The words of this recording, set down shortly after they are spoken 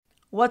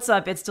What's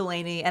up? It's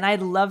Delaney, and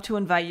I'd love to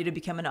invite you to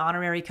become an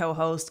honorary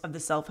co-host of the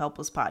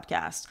Self-Helpless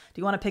podcast. Do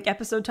you want to pick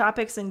episode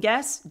topics and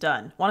guests?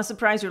 Done. Want to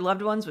surprise your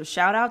loved ones with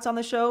shout-outs on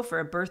the show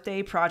for a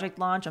birthday, project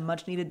launch, a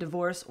much-needed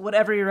divorce?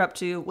 Whatever you're up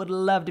to, would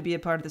love to be a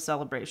part of the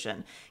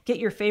celebration. Get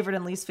your favorite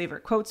and least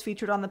favorite quotes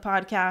featured on the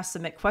podcast,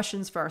 submit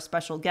questions for our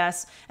special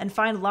guests, and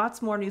find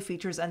lots more new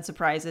features and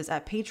surprises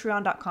at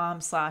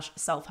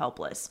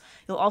patreon.com/selfhelpless.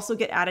 You'll also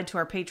get added to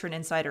our Patron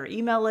Insider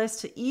email list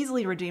to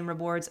easily redeem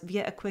rewards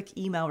via a quick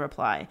email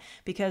reply,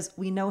 because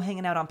we know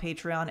hanging out on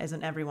Patreon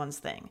isn't everyone's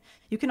thing.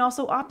 You can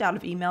also opt out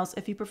of emails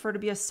if you prefer to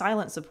be a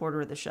silent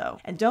supporter of the show.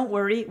 And don't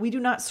worry, we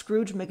do not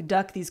Scrooge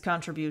McDuck these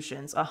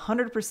contributions.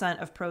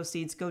 100% of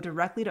proceeds go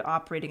directly to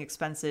operating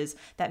expenses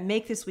that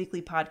make this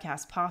weekly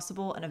podcast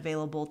possible and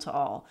available to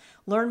all.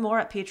 Learn more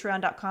at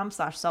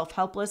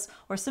patreon.com/selfhelpless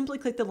or simply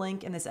click the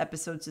link in this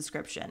episode's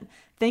description.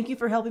 Thank you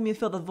for helping me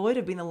fill the void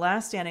of being the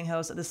last standing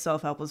host of the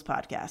Self-Helpless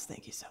podcast.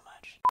 Thank you so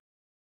much.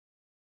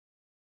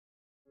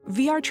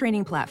 VR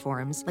training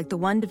platforms, like the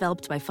one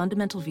developed by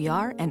Fundamental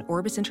VR and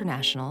Orbis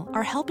International,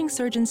 are helping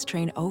surgeons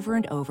train over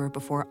and over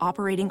before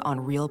operating on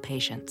real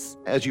patients.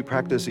 As you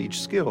practice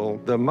each skill,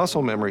 the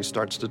muscle memory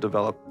starts to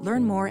develop.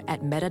 Learn more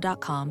at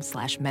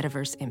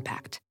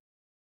meta.com/metaverseimpact.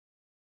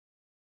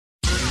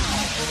 Can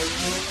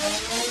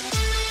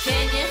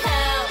you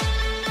help?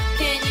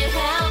 Can you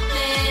help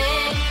me?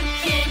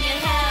 Can you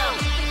help?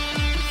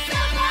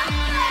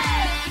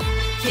 Self-helpless!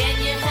 Can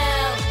you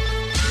help?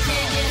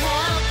 Can you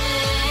help me?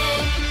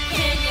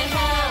 Can you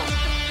help?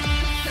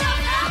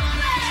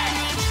 Self-helpless!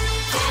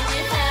 Can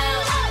you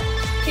help?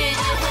 Can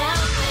you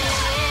help me?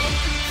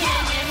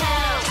 Can you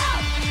help?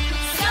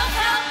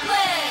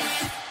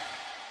 Self-helpless!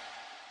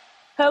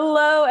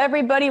 Hello,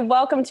 everybody.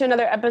 Welcome to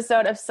another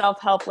episode of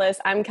Self-Helpless.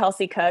 I'm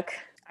Kelsey Cook.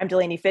 I'm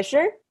Delaney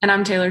Fisher. And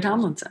I'm Taylor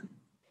Tomlinson.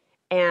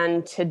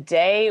 And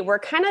today we're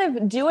kind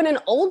of doing an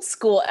old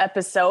school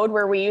episode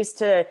where we used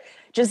to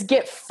just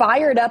get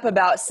fired up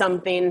about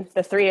something,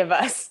 the three of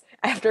us,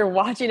 after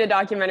watching a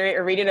documentary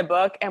or reading a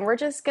book. And we're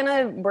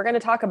going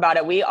to talk about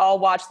it. We all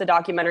watched the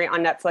documentary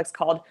on Netflix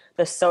called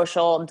The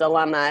Social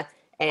Dilemma.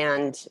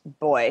 And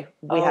boy,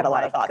 we had a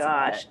lot of thoughts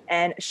about it.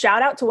 And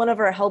shout out to one of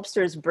our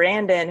helpsters,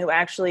 Brandon, who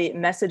actually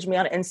messaged me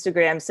on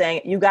Instagram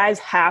saying, you guys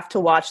have to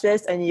watch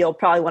this and you'll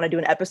probably want to do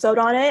an episode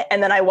on it.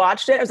 And then I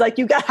watched it. I was like,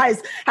 you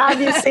guys,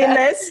 have you seen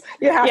this?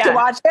 You have to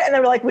watch it. And they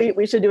were like,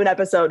 we should do an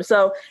episode.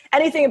 So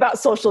anything about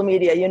social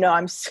media,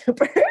 I'm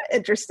super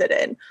interested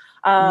in.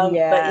 But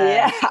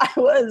yeah, it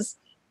was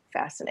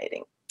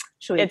fascinating.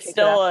 It's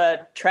still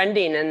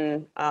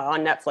trending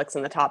on Netflix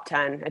in the top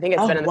 10. I think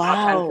it's been in the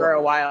top 10 for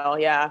a while.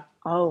 Yeah.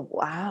 Oh,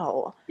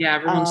 wow. Yeah,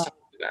 everyone's talking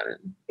about it.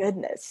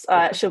 Goodness.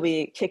 Should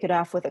we kick it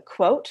off with a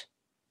quote?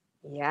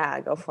 Yeah,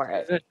 go for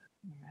it. All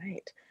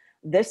right.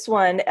 This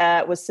one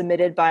was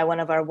submitted by one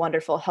of our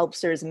wonderful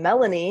helpsters,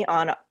 Melanie,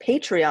 on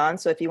Patreon.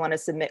 So if you want to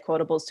submit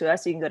quotables to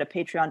us, you can go to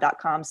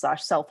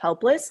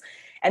patreon.com/selfhelpless.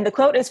 And the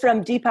quote is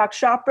from Deepak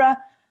Chopra.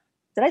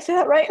 Did I say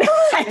that right?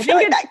 I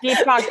think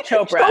it's Deepak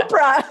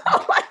Chopra.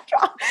 Oh my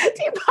God.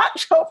 Deepak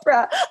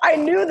Chopra. I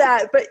knew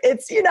that, but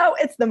it's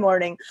the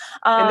morning.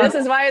 And this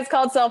is why it's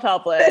called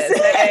Self-Helpless.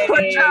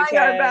 We're trying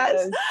our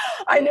best.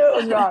 I knew it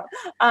was wrong.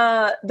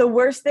 The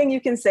worst thing you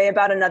can say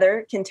about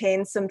another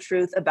contains some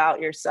truth about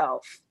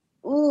yourself.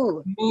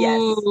 Ooh, yes.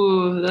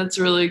 Ooh, that's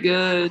really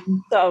good.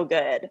 So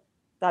good.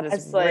 That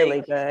is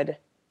really good.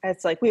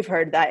 It's like, we've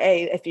heard that,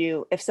 hey,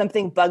 if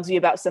something bugs you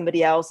about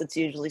somebody else, it's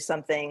usually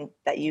something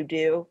that you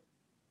do.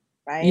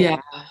 Right? Yeah.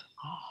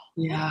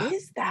 Yeah. What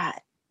is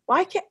that?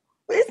 Doesn't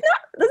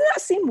that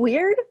seem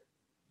weird?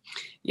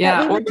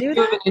 Yeah. Or if you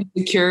have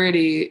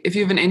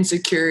an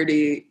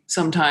insecurity,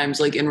 sometimes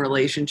like in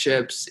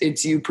relationships,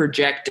 it's you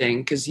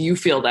projecting because you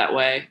feel that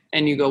way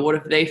and you go, what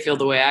if they feel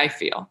the way I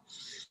feel?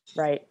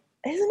 Right.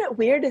 Isn't it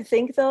weird to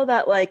think though,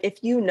 that like,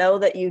 if you know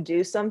that you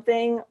do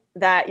something,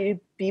 that you'd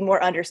be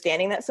more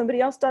understanding that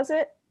somebody else does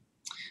it?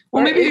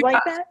 Well, maybe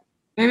like that.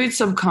 Maybe it's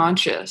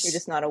subconscious. You're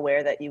just not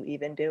aware that you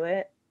even do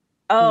it.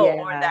 Oh, yeah.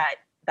 Or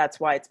that's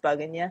why it's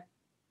bugging you.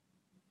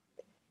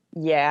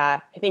 Yeah,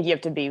 I think you have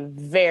to be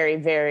very,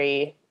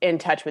 very in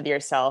touch with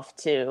yourself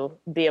to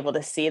be able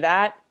to see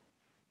that.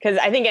 Because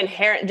I think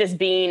inherent just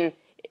being,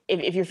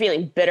 if you're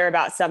feeling bitter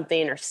about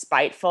something or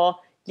spiteful,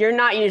 you're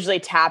not usually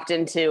tapped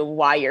into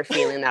why you're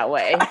feeling that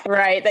way,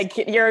 right? Like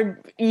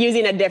you're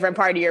using a different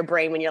part of your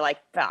brain when you're like,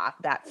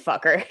 that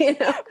fucker,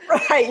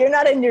 Right. You're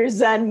not in your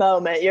Zen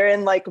moment. You're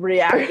in like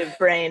reactive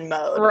brain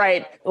mode.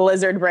 Right.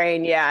 Lizard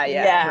brain. Yeah.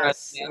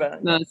 Yes.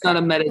 No, it's not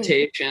a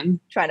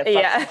meditation. Trying to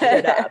fuck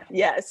it up.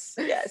 Yes.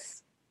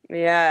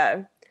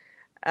 Yeah.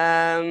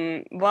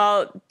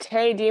 Well,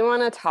 Tay, do you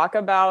want to talk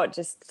about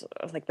just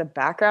like the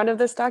background of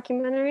this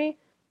documentary?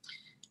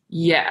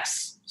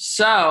 Yes.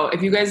 So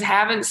if you guys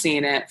haven't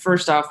seen it,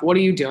 first off, what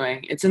are you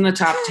doing? It's in the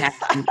top 10.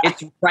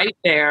 It's right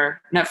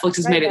there. Netflix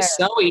has made it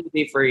so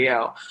easy for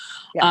you.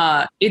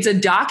 Yeah. It's a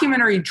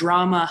documentary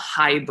drama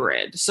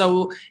hybrid.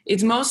 So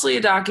it's mostly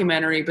a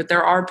documentary, but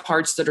there are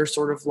parts that are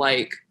sort of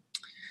like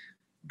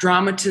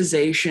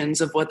dramatizations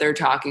of what they're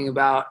talking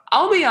about.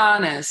 I'll be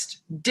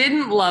honest,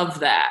 didn't love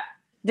that.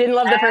 Didn't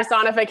love the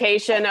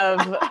personification of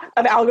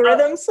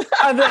algorithms.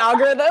 of the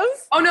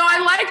algorithms. Oh no, I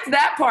liked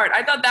that part.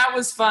 I thought that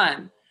was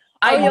fun.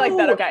 Oh, you like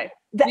that? Okay.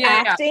 The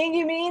Yeah, yeah. acting,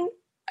 you mean?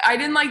 I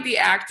didn't like the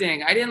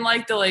acting. I didn't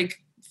like the like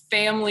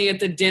family at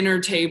the dinner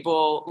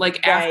table,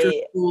 like after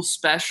Right. school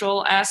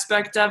special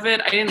aspect of it.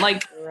 I didn't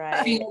like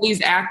Right. seeing all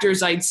these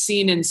actors I'd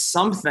seen in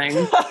something.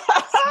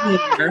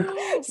 Here,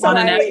 on Sorry,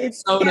 an you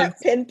episode can't of,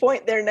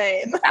 pinpoint their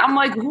name. I'm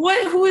like,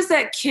 what? Who is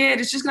that kid?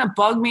 It's just gonna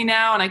bug me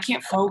now, and I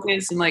can't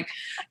focus. And like,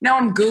 now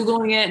I'm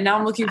googling it, and now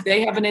I'm looking if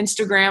they have an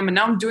Instagram, and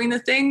now I'm doing the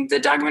thing the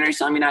documentary's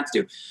telling me not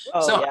to do.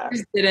 Oh, So yeah.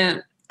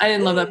 I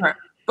didn't love that part.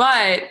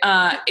 But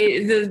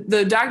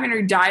the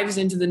documentary dives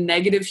into the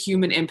negative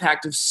human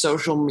impact of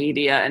social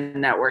media and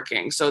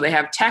networking. So they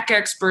have tech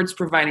experts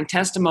providing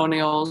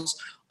testimonials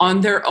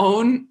on their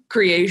own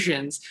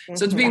creations.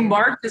 So it's being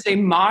marked as a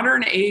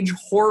modern age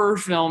horror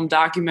film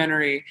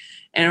documentary,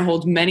 and it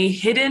holds many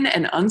hidden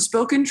and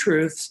unspoken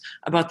truths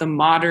about the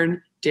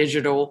modern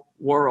digital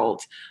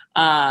world.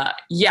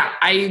 Yeah,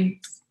 I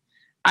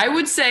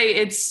would say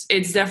it's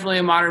definitely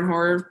a modern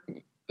horror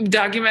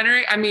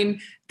documentary. I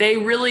mean, they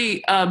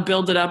really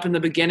build it up in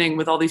the beginning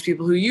with all these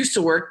people who used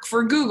to work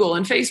for Google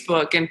and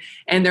Facebook,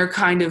 and they're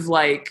kind of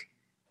like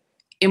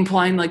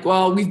implying like,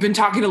 well, we've been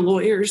talking to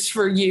lawyers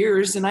for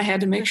years and I had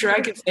to make sure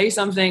I could say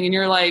something. And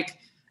you're like,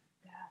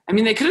 I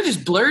mean, they could have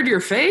just blurred your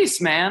face,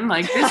 man.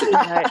 Like this is,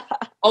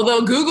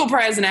 although Google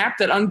probably has an app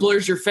that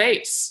unblurs your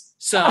face.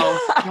 So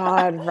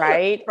God,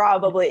 right?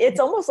 Probably. It's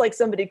almost like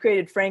somebody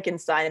created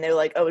Frankenstein and they're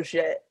like, oh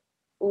shit.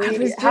 I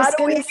was How just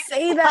do we gonna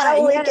say that. How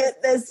do we Yes.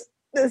 get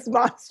this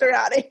monster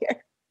out of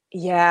here?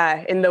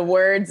 Yeah, in the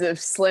words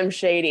of Slim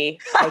Shady,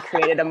 I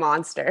created a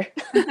monster.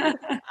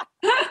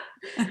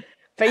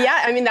 But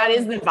yeah, I mean, that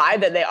is the vibe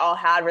that they all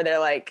had where they're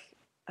like,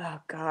 oh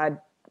God,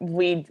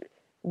 we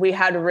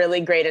had really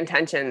great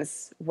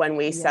intentions when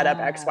we set up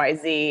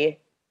XYZ,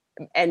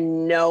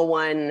 and no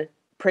one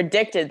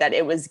predicted that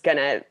it was going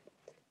to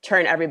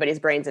turn everybody's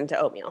brains into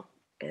oatmeal.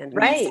 And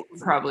Right.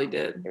 probably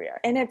did. here we are.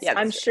 And it's, Yeah,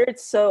 I'm that's sure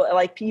it's so,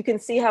 like, you can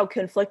see how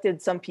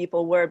conflicted some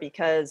people were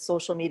because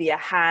social media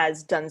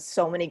has done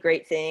so many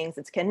great things.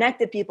 It's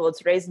connected people,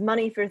 it's raised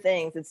money for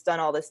things, it's done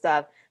all this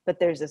stuff, but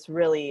there's this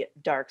really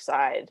dark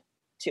side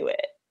to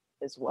it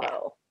as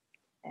well.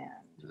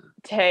 And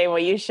Tay, will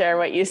you share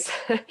what you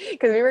said?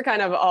 Because we were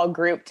kind of all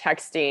group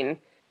texting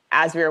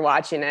as we were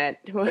watching it.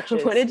 What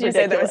is did you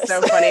say that was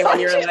so funny when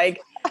you're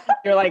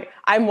like,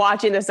 I'm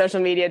watching the social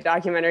media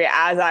documentary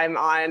as I'm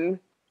on.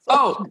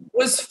 Oh,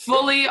 was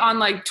fully on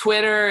like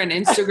Twitter and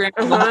Instagram,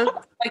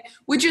 like,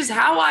 which is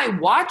how I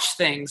watch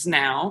things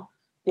now.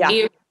 Yeah.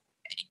 If,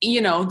 you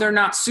know, they're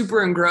not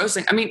super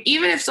engrossing. I mean,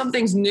 even if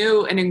something's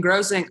new and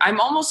engrossing, I'm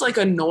almost like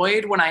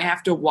annoyed when I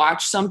have to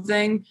watch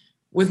something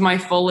with my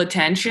full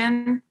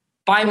attention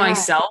by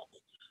myself.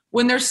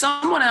 When there's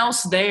someone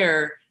else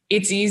there,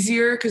 it's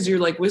easier because you're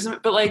like wisdom,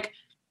 but like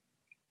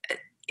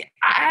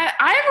I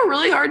have a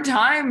really hard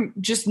time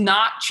just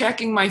not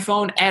checking my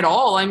phone at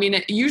all. I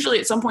mean, usually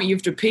at some point you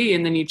have to pee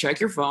and then you check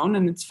your phone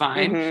and it's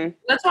fine. Mm-hmm.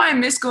 That's why I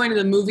miss going to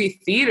the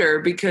movie theater,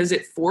 because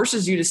it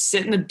forces you to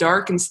sit in the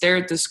dark and stare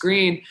at the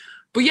screen.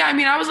 But yeah, I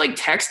mean, I was like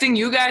texting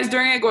you guys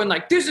during it going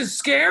like, this is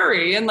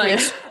scary. And like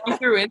scrolling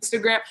through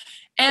Instagram.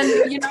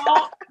 And, you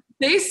know,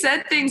 they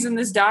said things in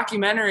this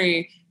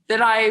documentary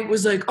that I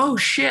was like, oh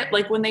shit.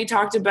 Like when they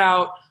talked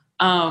about,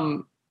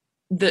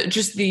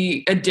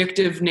 the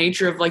addictive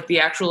nature of like the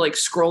actual like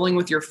scrolling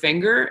with your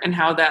finger and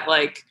how that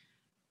like,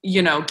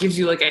 you know, gives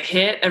you like a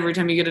hit every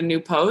time you get a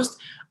new post.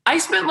 I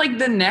spent like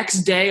the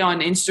next day on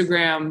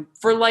Instagram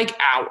for like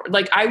hours.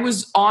 Like I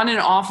was on and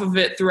off of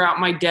it throughout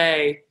my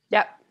day.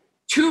 Yep.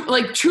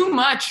 Too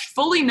much,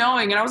 fully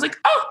knowing. And I was like,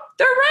 oh,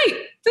 they're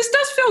right. This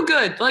does feel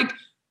good. Like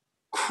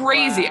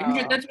crazy.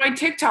 Wow. That's why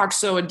TikTok's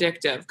so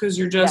addictive, because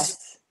you're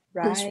just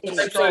right.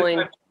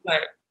 Scrolling.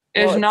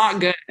 It's Well,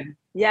 not good.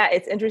 Yeah,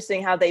 it's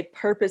interesting how they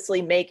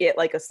purposely make it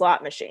like a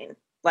slot machine.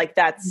 Like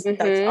that's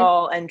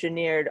all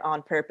engineered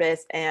on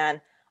purpose. And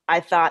I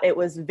thought it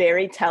was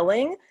very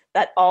telling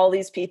that all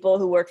these people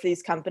who work for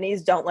these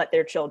companies don't let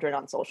their children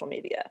on social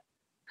media.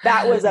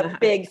 That was a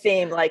big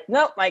theme. Like,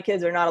 nope, my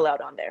kids are not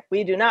allowed on there.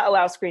 We do not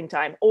allow screen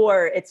time,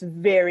 or it's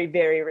very,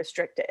 very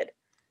restricted.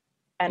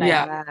 And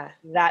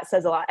that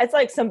says a lot. It's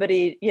like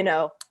somebody, you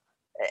know,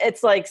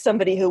 it's like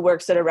somebody who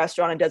works at a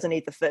restaurant and doesn't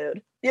eat the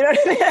food. You know what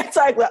I mean? It's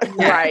like,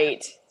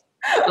 Right.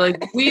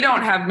 Like we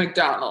don't have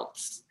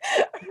McDonald's.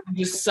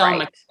 We just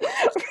sell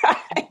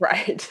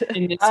Right.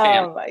 in this oh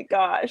family. my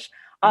gosh.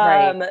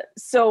 Right.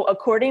 So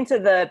according to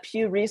the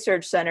Pew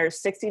Research Center,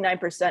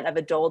 69% of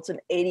adults and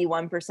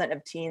 81%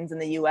 of teens in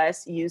the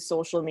US use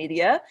social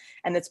media.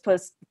 And this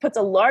puts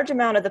a large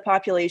amount of the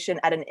population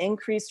at an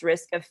increased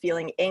risk of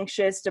feeling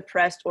anxious,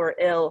 depressed, or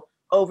ill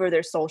over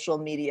their social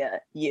media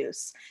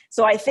use.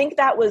 So I think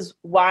that was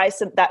why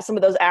some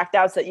of those act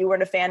outs that you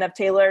weren't a fan of,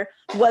 Taylor,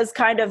 was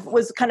kind of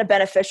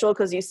beneficial,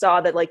 because you saw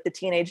that like the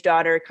teenage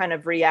daughter kind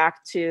of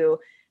react to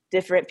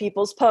different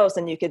people's posts,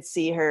 and you could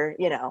see her,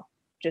 you know,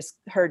 just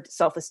her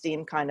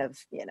self-esteem kind of,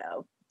 you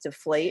know,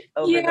 deflate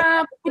over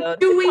Yeah, the but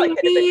do we could have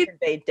been need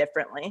conveyed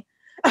differently.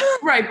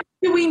 Right.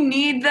 Do we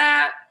need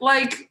that?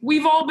 Like,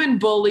 we've all been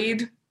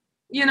bullied,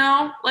 you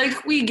know?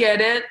 Like, we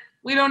get it.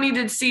 We don't need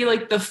to see,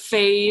 like, the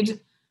fade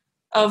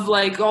of,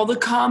 like, all the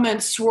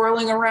comments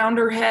swirling around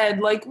her head.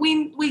 Like,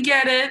 we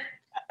get it.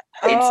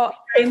 Oh,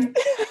 It's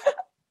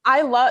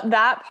I love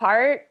that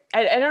part.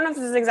 I don't know if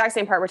this is the exact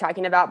same part we're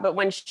talking about, but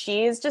when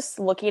she's just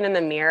looking in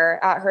the mirror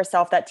at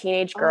herself, that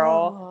teenage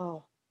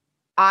girl,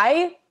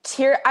 I'm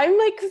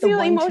like feel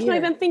one emotional tear.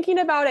 even thinking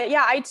about it.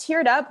 Yeah, I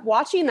teared up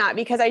watching that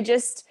because I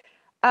just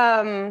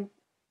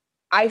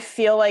I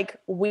feel like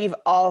we've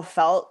all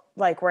felt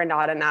like we're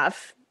not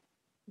enough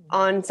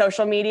on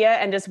social media,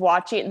 and just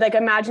watching, like,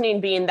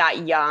 imagining being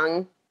that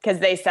young, because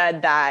they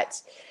said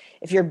that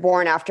if you're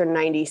born after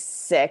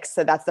 96,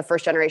 so that's the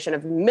first generation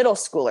of middle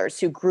schoolers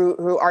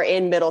who are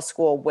in middle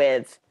school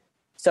with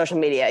social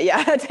media.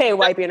 Yeah, Tay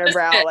wiping her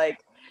brow,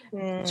 like,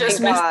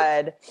 just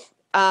thank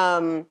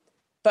God.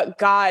 But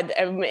God,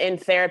 in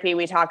therapy,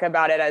 we talk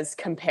about it as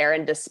compare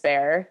and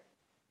despair.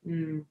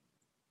 And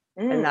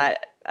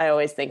that, I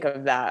always think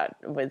of that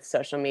with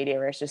social media,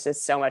 where it's just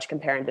so much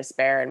compare and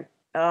despair. And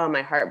oh,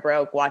 my heart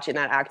broke watching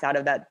that act out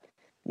of that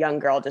young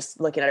girl, just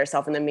looking at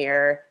herself in the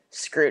mirror,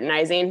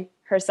 scrutinizing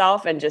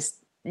herself, and just,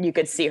 you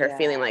could see her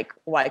feeling like,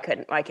 why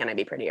can't I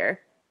be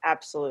prettier?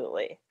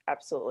 Absolutely.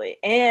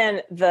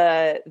 And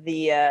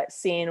the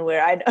scene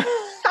where I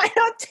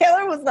know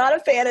Taylor was not a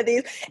fan of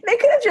these. They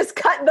could have just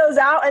cut those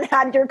out and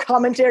had your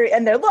commentary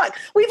in there. Look,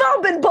 we've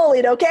all been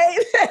bullied, okay?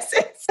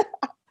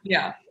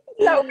 yeah.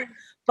 No,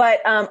 but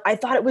I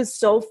thought it was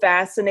so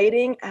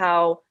fascinating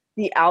how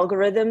the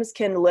algorithms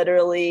can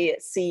literally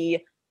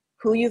see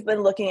who you've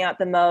been looking at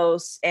the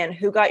most and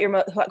who got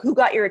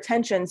your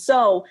attention.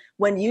 So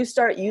when you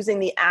start using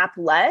the app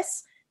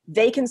less,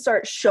 they can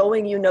start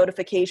showing you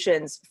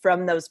notifications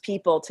from those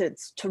people to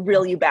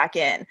reel you back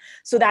in.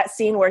 So that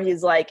scene where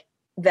he's like,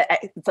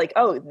 it's like,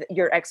 oh,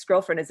 your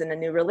ex-girlfriend is in a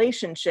new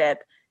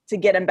relationship, to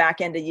get him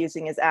back into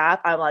using his app.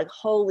 I'm like,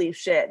 holy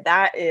shit,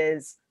 that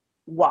is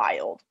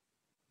wild.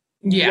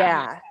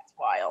 Yeah. That's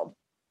wild.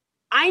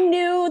 I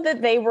knew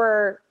that they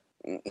were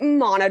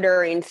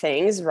monitoring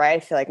things, right? I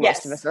feel like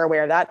most of us are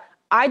aware of that.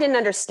 I didn't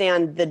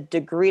understand the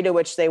degree to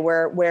which they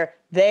were, where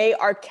they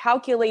are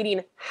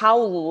calculating how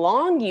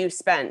long you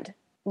spend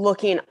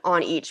looking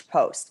on each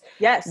post.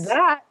 Yes.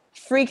 That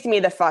freaked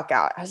me the fuck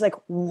out. I was like,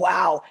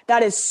 wow,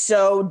 that is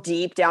so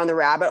deep down the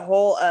rabbit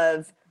hole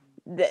of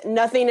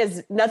nothing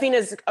is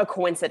a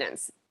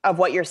coincidence of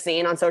what you're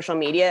seeing on social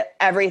media.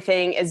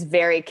 Everything is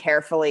very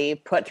carefully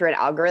put through an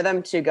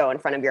algorithm to go in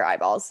front of your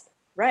eyeballs.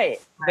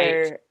 Right.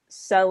 They're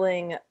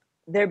selling,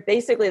 they're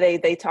basically,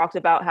 they talked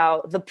about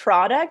how the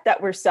product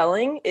that we're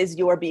selling is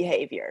your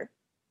behavior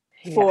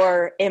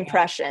for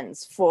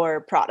impressions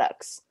for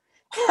products.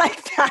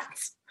 Like,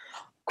 that's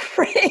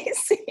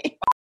crazy.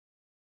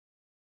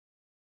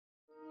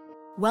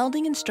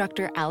 Welding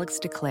instructor Alex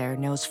DeClaire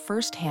knows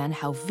firsthand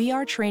how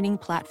VR training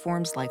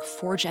platforms like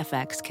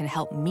ForgeFX can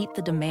help meet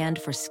the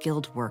demand for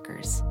skilled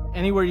workers.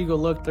 Anywhere you go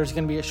look, there's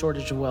going to be a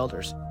shortage of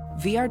welders.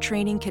 VR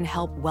training can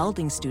help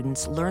welding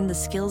students learn the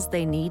skills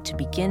they need to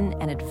begin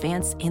and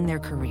advance in their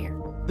career.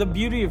 The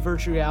beauty of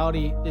virtual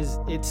reality is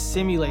it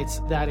simulates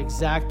that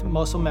exact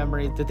muscle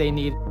memory that they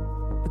need.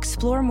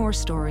 Explore more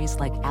stories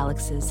like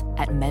Alex's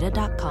at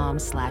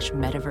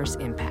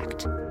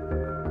meta.com/metaverseimpact.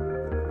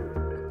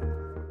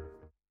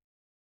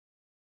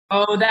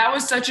 Oh, that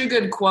was such a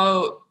good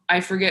quote. I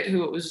forget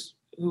who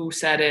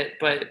said it,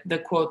 but the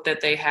quote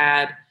that they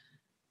had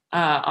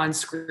on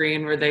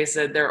screen where they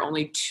said there are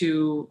only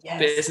two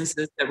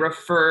businesses that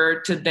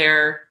refer to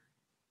their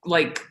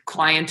like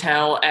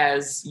clientele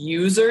as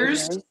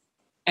users,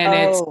 and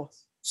it's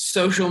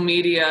social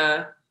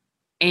media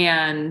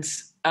and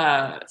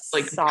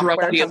like Software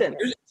drug dealers.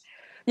 companies.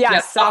 Yeah,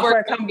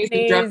 software companies,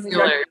 and drug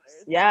dealers.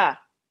 Yeah.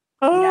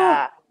 Oh,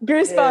 Yeah.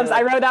 goosebumps. Dude.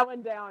 I wrote that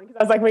one down because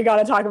I was like, we got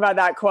to talk about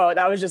that quote.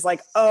 That was just like,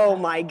 oh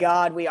my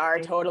God, we are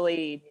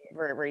totally,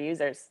 we're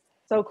users.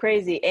 So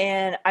crazy.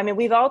 And I mean,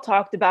 we've all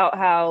talked about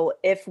how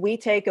if we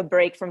take a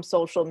break from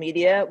social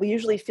media, we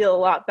usually feel a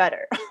lot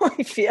better.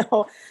 We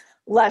feel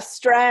less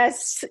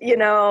stressed,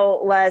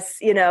 less,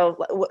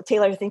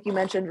 Taylor, I think you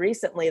mentioned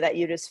recently that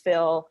you just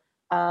feel,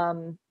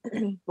 well,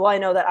 I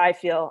know that I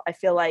feel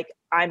like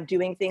I'm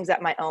doing things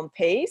at my own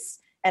pace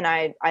and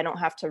I don't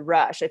have to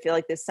rush. I feel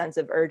like this sense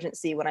of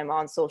urgency when I'm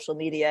on social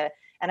media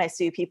and I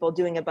see people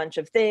doing a bunch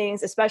of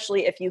things,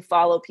 especially if you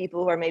follow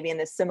people who are maybe in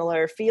a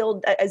similar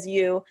field as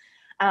you.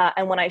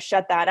 And when I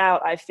shut that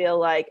out, I feel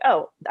like,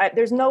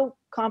 there's no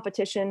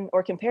competition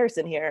or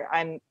comparison here.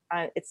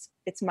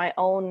 It's my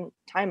own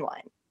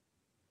timeline.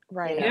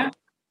 Right. Yeah.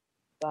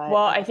 But,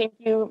 Well, I think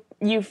you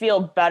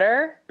feel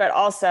better, but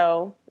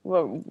also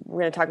what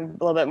we're going to talk a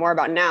little bit more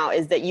about now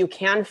is that you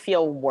can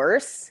feel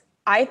worse,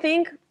 I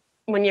think,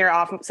 when you're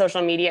off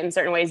social media in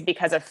certain ways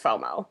because of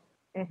FOMO,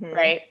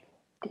 right?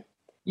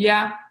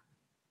 Yeah.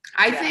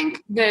 I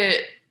think that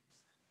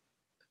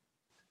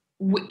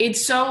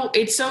it's so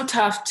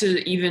tough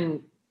to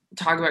even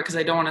talk about because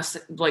I don't want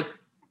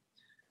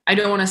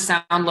to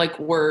sound like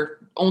we're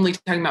only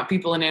talking about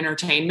people in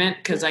entertainment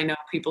because I know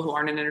people who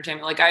aren't in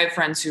entertainment. Like I have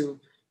friends who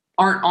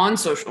aren't on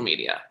social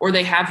media, or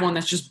they have one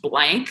that's just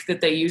blank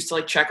that they use to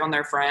like check on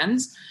their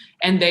friends.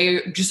 And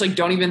they just like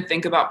don't even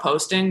think about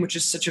posting, which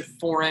is such a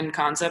foreign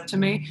concept to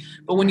me.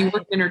 But when you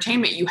work in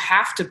entertainment, you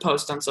have to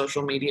post on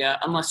social media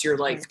unless you're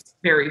like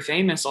very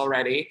famous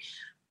already.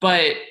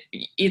 But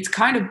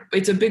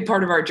it's a big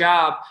part of our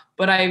job.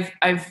 But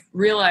I've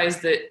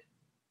realized that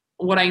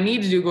what I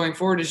need to do going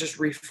forward is just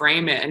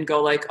reframe it and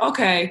go like,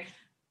 okay,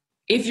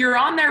 if you're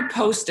on there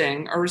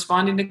posting or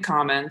responding to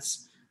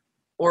comments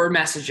or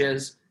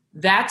messages,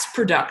 that's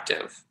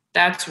productive.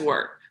 That's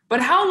work.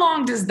 But how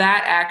long does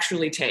that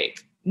actually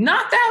take?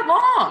 Not that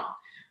long.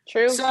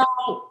 True. So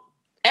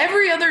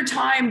every other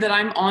time that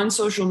I'm on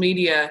social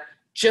media,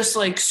 just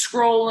like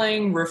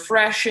scrolling,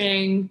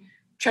 refreshing,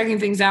 checking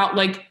things out,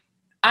 like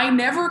I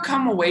never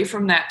come away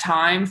from that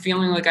time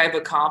feeling like I've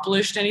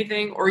accomplished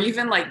anything or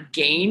even like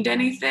gained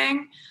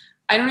anything.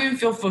 I don't even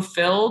feel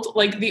fulfilled.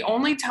 Like the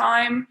only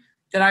time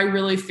that I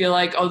really feel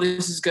like, oh,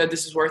 this is good,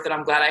 this is worth it,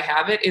 I'm glad I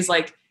have it, is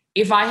like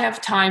if I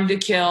have time to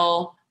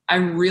kill,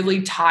 I'm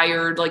really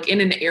tired, like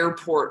in an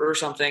airport or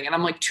something, and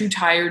I'm like too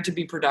tired to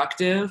be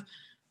productive,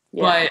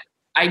 but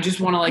I just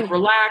want to like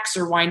relax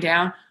or wind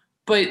down.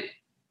 But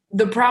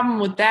the problem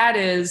with that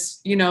is,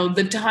 you know,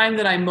 the time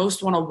that I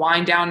most want to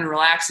wind down and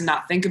relax and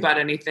not think about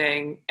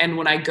anything, and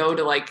when I go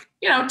to like,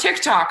 you know,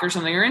 TikTok or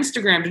something or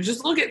Instagram to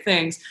just look at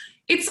things,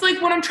 it's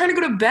like when I'm trying to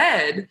go to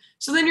bed.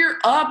 So then you're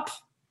up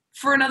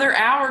for another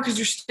hour because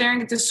you're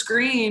staring at the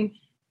screen,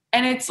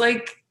 and it's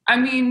like, I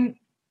mean,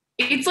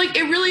 it's like,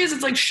 it really is.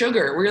 It's like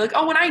sugar where you're like,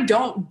 oh, when I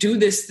don't do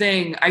this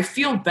thing, I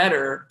feel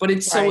better, but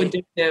it's so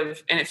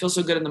addictive and it feels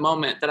so good in the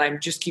moment that I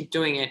just keep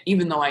doing it,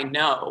 even though I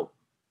know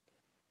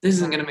this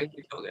isn't going to make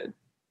me feel good.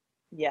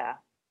 Yeah.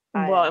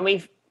 Well, and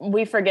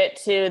we forget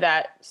too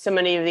that so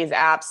many of these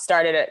apps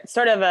started at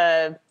sort of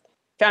a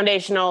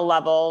foundational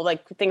level.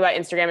 Like think about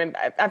Instagram. And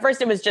at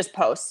first it was just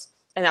posts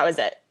and that was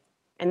it.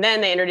 And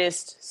then they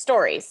introduced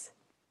stories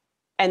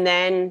and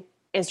then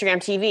Instagram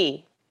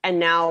TV and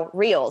now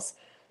Reels.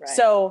 Right.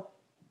 So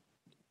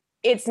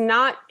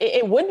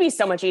it would be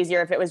so much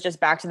easier if it was just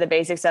back to the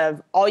basics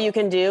of all you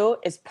can do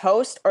is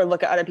post or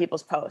look at other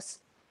people's posts.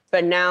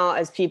 But now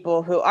as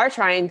people who are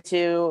having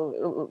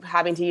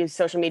to use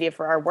social media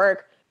for our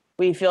work,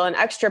 we feel an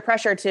extra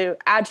pressure to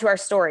add to our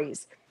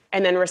stories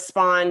and then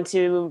respond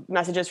to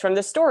messages from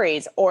the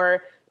stories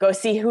or go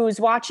see who's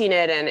watching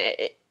it. And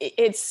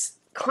it's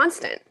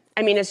constant.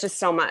 I mean, it's just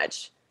so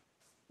much.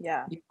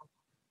 Yeah.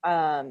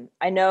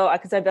 I know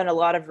because I've done a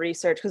lot of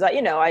research because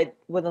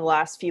within the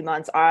last few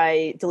months,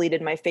 I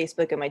deleted my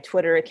Facebook and my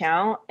Twitter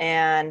account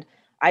and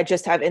I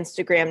just have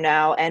Instagram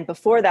now. And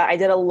before that, I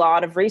did a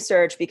lot of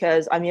research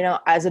because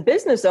as a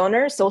business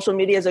owner, social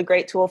media is a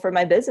great tool for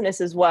my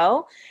business as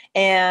well.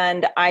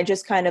 And I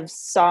just kind of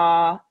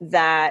saw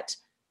that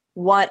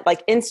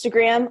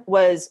Instagram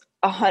was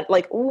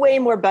way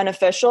more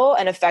beneficial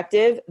and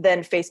effective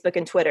than Facebook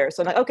and Twitter.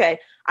 So I'm like, okay,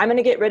 I'm going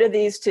to get rid of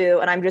these two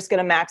and I'm just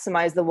going to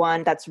maximize the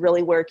one that's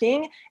really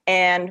working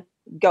and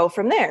go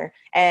from there.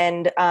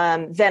 And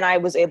then I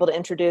was able to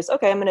introduce,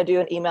 okay, I'm going to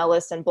do an email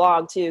list and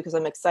blog too, because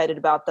I'm excited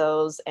about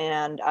those.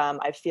 And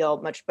I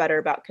feel much better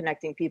about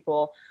connecting with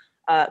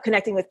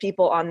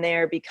people on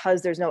there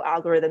because there's no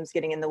algorithms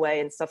getting in the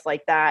way and stuff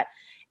like that.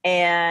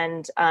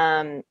 And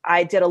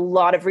I did a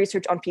lot of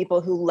research on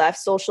people who left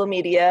social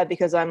media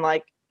because I'm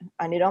like,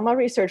 I need all my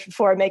research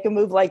before I make a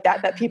move like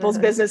that people's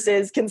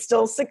businesses can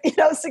still,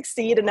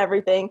 succeed and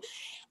everything.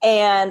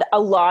 And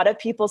a lot of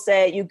people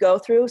say you go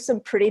through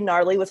some pretty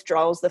gnarly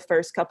withdrawals the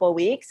first couple of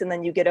weeks, and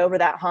then you get over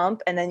that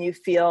hump, and then you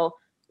feel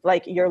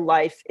like your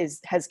life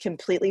has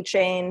completely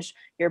changed.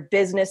 Your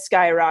business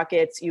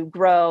skyrockets, you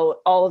grow,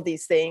 all of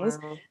these things.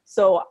 Mm-hmm.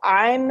 So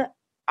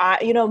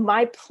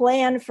my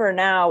plan for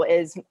now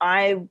is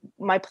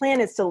my plan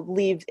is to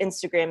leave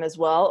Instagram as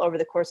well over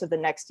the course of the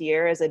next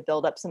year as I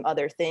build up some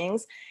other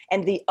things.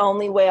 And the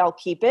only way I'll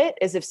keep it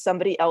is if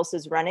somebody else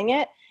is running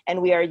it and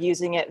we are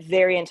using it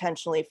very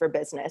intentionally for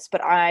business,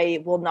 but I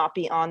will not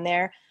be on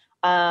there.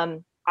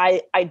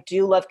 I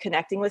do love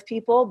connecting with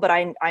people, but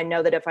I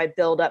know that if I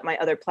build up my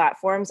other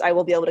platforms, I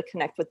will be able to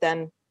connect with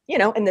them,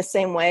 in the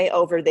same way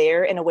over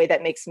there in a way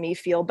that makes me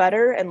feel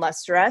better and less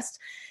stressed.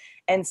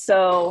 And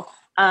so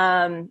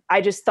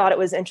I just thought it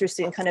was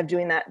interesting kind of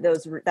doing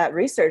that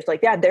research.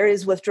 Like, yeah, there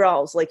is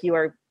withdrawals. Like you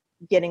are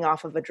getting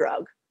off of a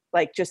drug,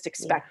 like just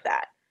expect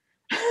that.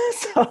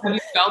 So, have you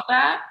felt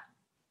that?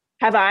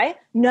 Have I?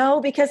 No,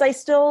 because I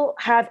still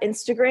have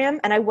Instagram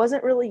and I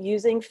wasn't really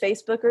using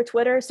Facebook or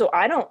Twitter. So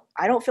I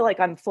don't feel like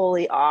I'm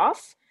fully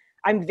off.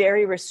 I'm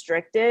very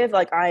restrictive.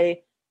 Like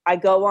I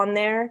go on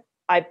there,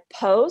 I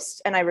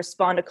post and I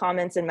respond to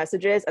comments and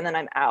messages and then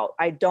I'm out.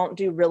 I don't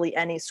do really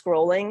any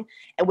scrolling,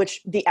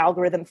 which the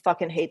algorithm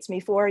fucking hates me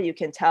for, you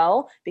can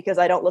tell, because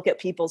I don't look at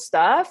people's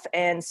stuff.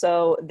 And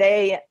so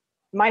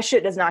my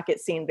shit does not get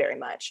seen very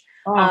much.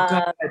 Oh,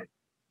 God.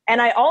 And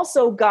I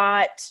also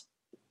got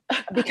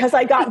because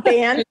I got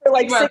banned for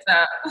like Think about 6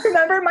 that.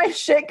 Remember, my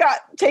shit got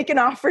taken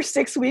off for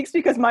 6 weeks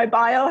because my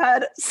bio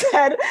had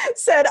said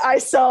I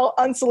sell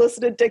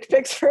unsolicited dick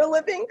pics for a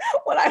living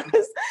when I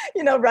was,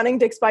 running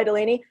Dicks by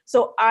Delaney.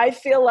 So I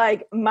feel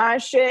like my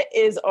shit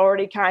is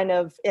already kind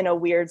of in a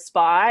weird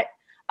spot,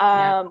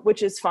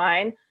 which is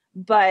fine.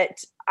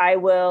 But I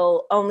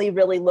will only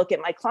really look at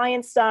my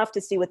client stuff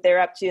to see what they're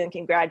up to and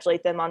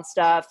congratulate them on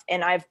stuff.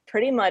 And I've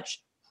pretty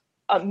much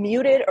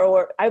muted,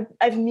 or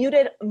I've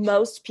muted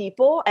most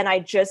people, and I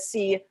just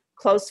see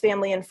close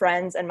family and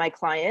friends and my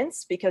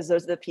clients, because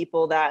those are the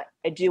people that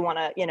I do want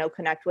to,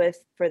 connect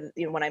with for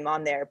when I'm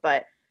on there.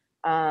 But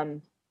I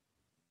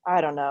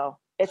don't know.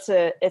 It's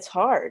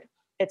hard.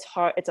 It's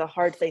hard. It's a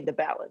hard thing to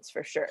balance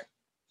for sure.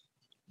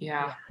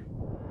 Yeah.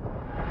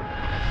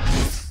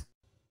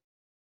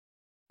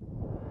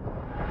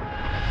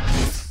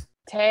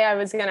 Tay, I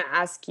was going to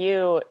ask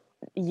you,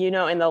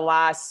 in the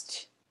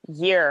last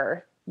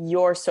year,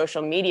 your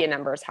social media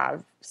numbers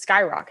have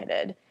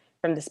skyrocketed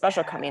from the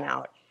special coming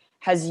out.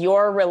 Has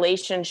your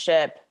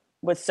relationship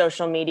with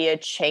social media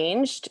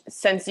changed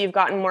since you've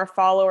gotten more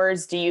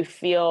followers? Do you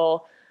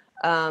feel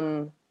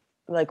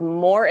like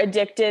more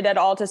addicted at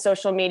all to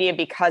social media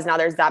because now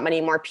there's that many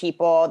more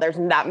people, there's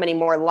that many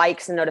more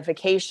likes and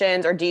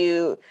notifications, or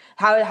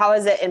how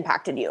has it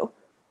impacted you?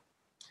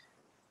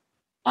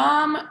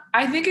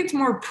 I think it's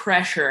more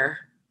pressure,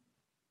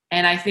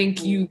 and I think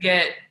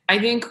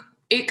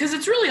because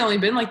it's really only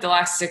been like the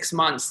last 6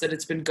 months that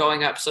it's been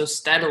going up so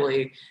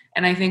steadily.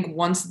 And I think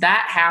once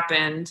that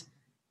happened,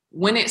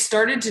 when it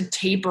started to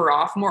taper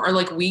off more, or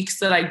like weeks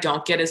that I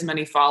don't get as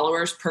many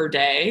followers per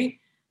day,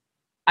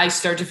 I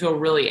start to feel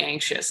really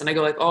anxious, and I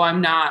go like, oh,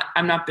 I'm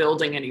not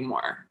building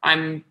anymore.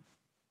 I'm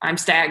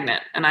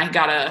stagnant, and I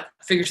gotta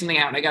figure something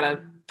out. I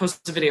gotta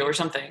post a video or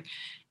something.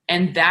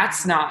 And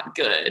that's not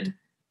good.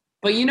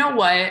 But you know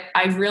what?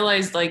 I've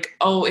realized like,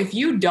 if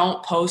you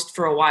don't post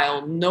for a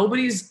while,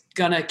 nobody's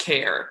gonna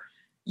care.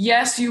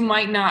 Yes, you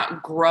might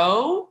not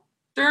grow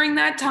during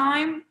that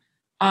time,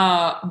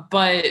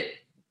 but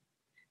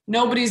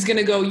nobody's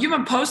gonna go, you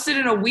haven't posted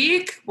in a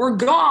week? We're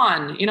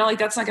gone. Like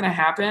that's not gonna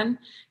happen.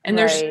 And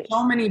there's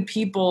so many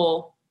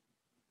people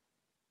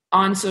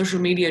on social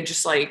media,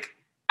 just like,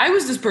 I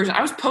was this person,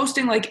 I was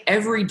posting like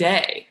every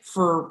day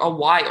for a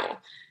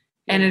while.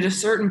 And at a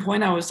certain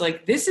point I was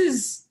like, this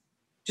is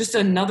just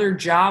another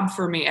job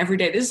for me every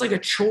day. This is like a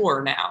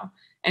chore now.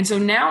 And so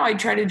now I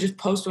try to just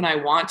post when I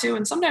want to.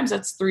 And sometimes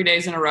that's 3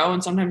 days in a row.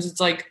 And sometimes it's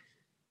like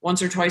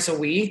once or twice a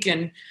week.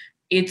 And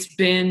it's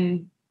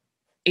been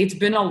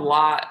a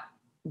lot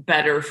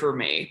better for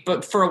me.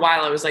 But for a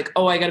while I was like,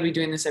 I got to be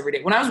doing this every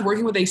day. When I was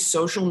working with a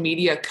social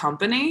media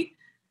company,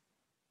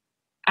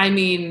 I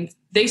mean,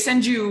 they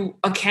send you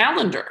a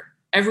calendar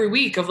every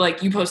week of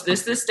like, you post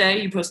this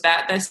day, you post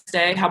that this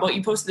day. How about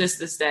you post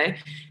this day?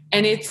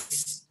 And it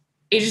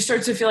just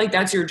starts to feel like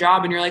that's your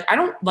job. And you're like, I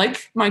don't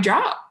like my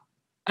job.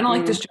 I don't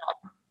like this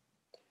job.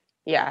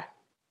 Yeah.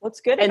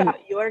 What's good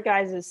about your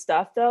guys'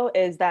 stuff though,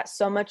 is that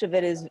so much of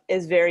it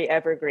is very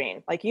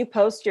evergreen. Like you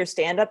post your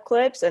stand-up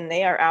clips and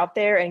they are out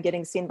there and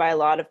getting seen by a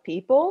lot of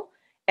people.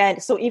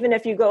 And so even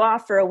if you go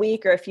off for a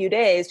week or a few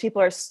days,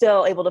 people are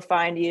still able to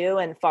find you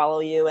and follow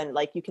you. And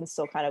like, you can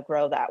still kind of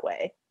grow that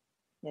way.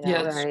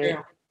 Yeah, that's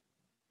true.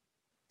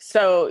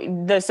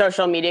 So the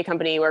social media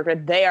company you work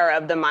with, they are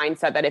of the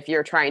mindset that if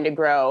you're trying to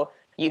grow,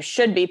 you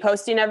should be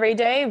posting every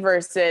day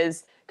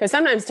versus, because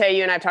sometimes, Tay,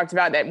 you and I've talked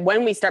about that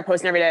when we start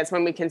posting every day, that's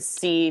when we can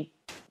see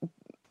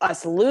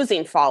us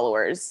losing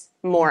followers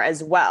more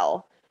as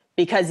well,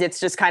 because it's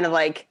just kind of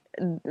like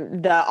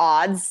the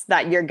odds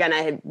that you're going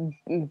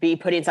to be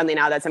putting something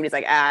out that somebody's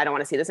like, I don't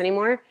want to see this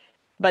anymore.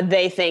 But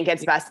they think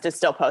it's best to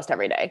still post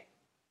every day.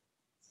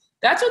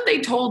 That's what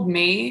they told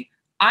me.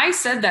 I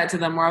said that to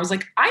them where I was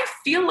like, I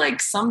feel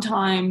like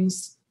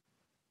sometimes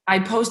I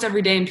post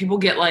every day and people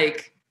get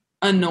like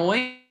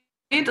annoyed,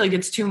 like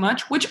it's too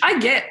much, which I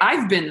get.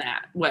 I've been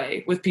that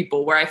way with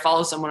people where I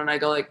follow someone and I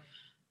go like,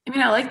 I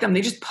mean, I like them. They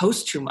just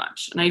post too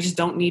much and I just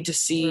don't need to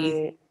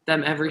see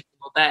them every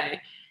single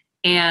day.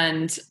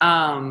 And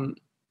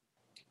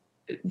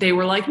they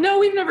were like, no,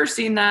 we've never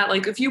seen that.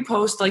 Like if you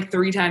post like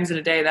 3 times in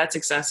a day, that's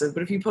excessive.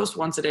 But if you post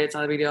once a day, it's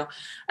not a big deal.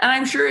 And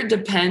I'm sure it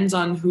depends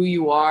on who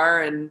you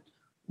are and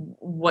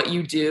what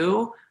you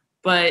do.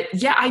 But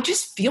yeah, I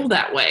just feel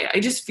that way.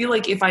 I just feel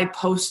like if I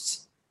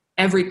post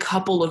every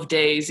couple of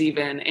days,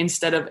 even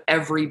instead of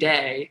every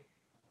day,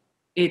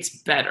 it's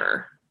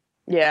better.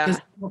 Yeah.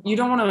 'Cause you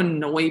don't want to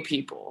annoy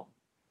people.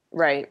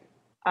 Right.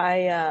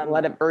 I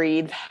let it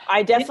breathe.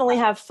 I definitely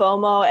have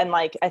FOMO, and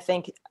like I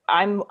think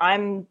I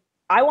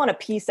want to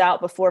peace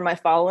out before my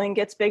following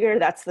gets bigger.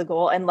 That's the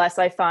goal, unless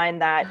I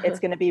find that it's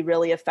going to be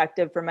really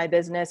effective for my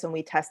business and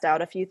we test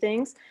out a few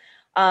things.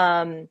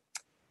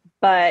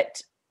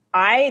 But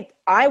I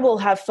will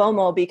have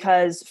FOMO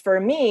because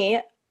for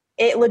me,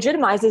 I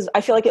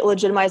feel like it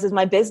legitimizes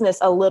my business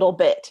a little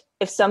bit.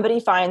 If somebody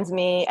finds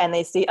me and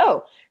they see,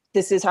 oh,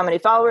 this is how many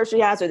followers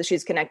she has, or that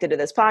she's connected to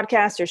this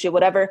podcast, or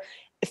whatever,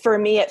 for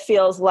me, it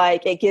feels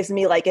like it gives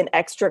me like an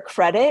extra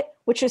credit,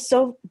 which is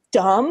so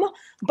dumb,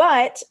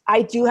 but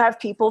I do have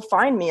people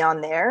find me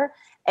on there.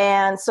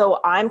 And so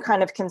I'm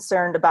kind of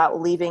concerned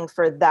about leaving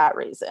for that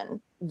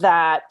reason,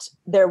 that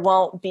there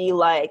won't be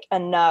like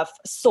enough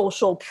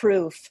social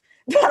proof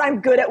that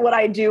I'm good at what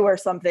I do or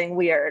something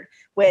weird,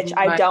 which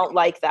I don't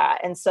like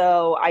that. And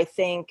so I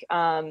think,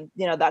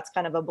 that's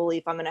kind of a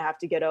belief I'm going to have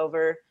to get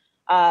over.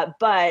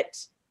 But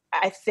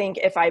I think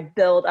if I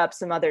build up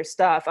some other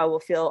stuff, I will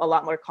feel a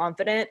lot more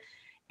confident.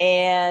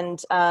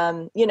 And,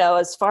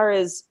 as far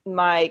as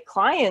my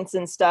clients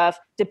and stuff,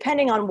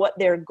 depending on what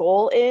their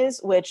goal is,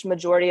 which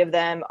majority of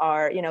them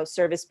are,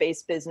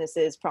 service-based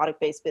businesses,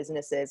 product-based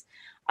businesses,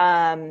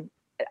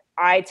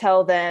 I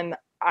tell them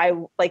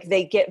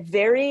they get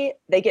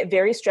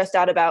very stressed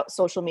out about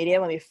social media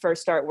when we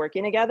first start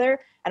working together.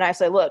 And I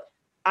say, look,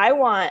 I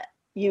want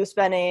you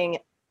spending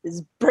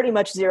is pretty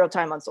much zero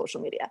time on social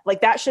media.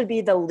 Like that should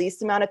be the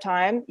least amount of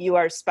time you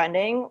are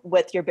spending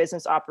with your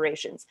business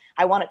operations.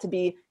 I want it to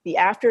be the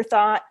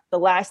afterthought, the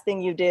last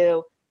thing you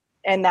do.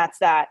 And that's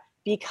that,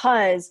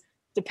 because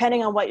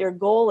depending on what your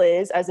goal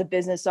is as a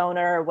business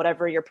owner or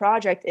whatever your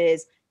project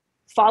is,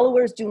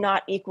 followers do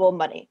not equal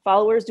money.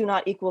 Followers do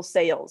not equal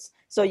sales.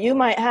 So you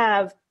might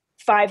have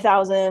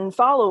 5,000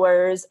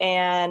 followers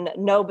and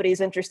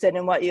nobody's interested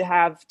in what you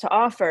have to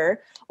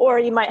offer, or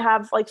you might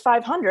have like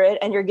 500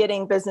 and you're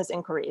getting business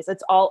inquiries.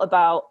 It's all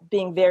about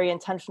being very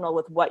intentional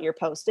with what you're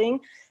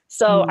posting.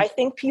 So I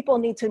think people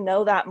need to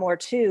know that more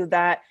too,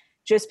 that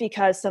just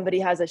because somebody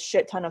has a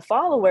shit ton of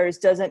followers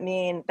doesn't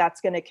mean that's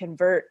going to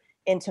convert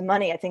into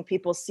money. I think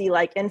people see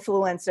like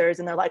influencers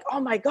and they're like, oh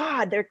my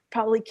God, they're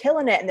probably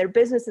killing it and their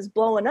business is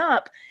blowing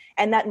up.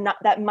 And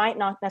that might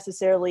not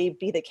necessarily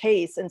be the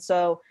case. And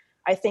so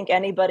I think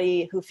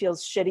anybody who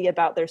feels shitty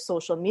about their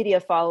social media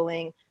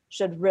following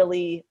should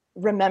really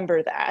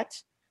remember that,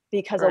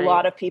 because a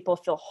lot of people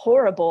feel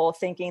horrible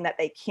thinking that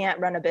they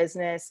can't run a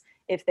business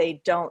if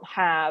they don't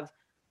have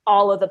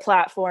all of the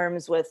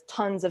platforms with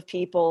tons of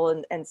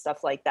people and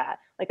stuff like that.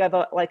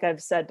 Like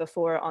I've said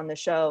before on the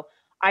show,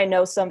 I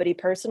know somebody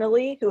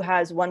personally who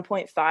has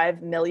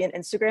 1.5 million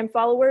Instagram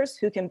followers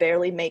who can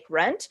barely make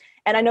rent.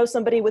 And I know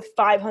somebody with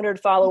 500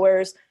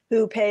 followers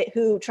who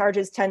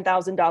charges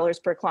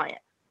 $10,000 per client.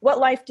 What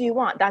life do you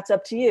want? That's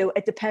up to you.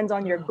 It depends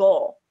on your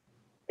goal.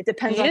 It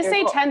depends on your goal. Did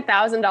you just say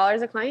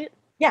 $10,000 a client?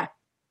 Yeah.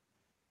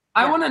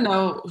 I want to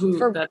know who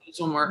that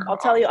is when we're... I'll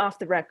tell you off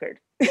the record.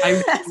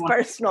 That's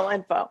personal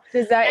info.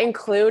 Does that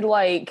include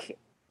like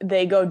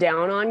they go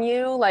down on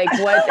you? Like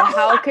what,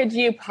 how could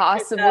you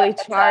possibly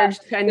charge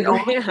 10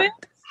 grand?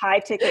 High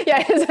ticket.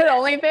 Yeah. Is it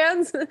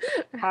OnlyFans?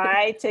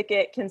 High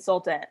ticket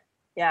consultant.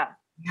 Yeah.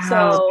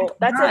 So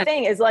that's the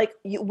thing is like,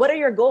 what are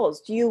your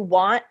goals? Do you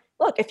want,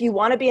 look, if you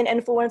want to be an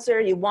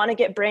influencer, you want to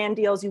get brand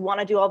deals, you want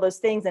to do all those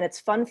things and it's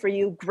fun for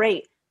you,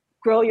 great.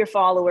 Grow your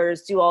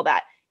followers, do all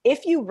that.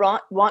 If you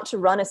want to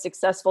run a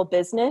successful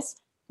business,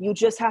 you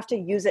just have to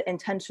use it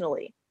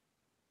intentionally.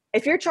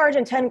 If you're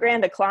charging 10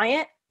 grand a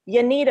client,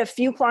 you need a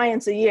few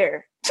clients a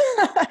year.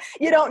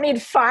 You don't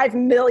need 5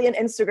 million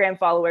Instagram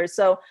followers.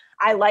 So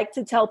I like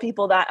to tell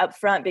people that up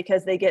front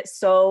because they get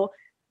so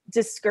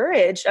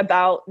discouraged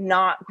about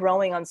not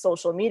growing on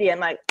social media. I'm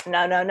like,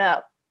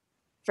 no.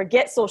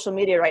 Forget social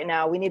media right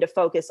now. We need to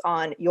focus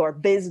on your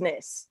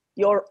business,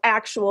 your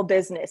actual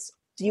business.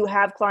 Do you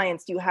have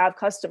clients? Do you have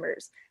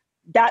customers?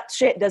 That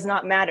shit does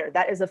not matter.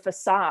 That is a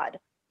facade.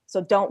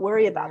 So don't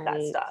worry about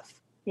that stuff,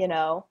 you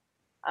know?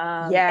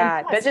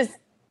 Yeah, that's just...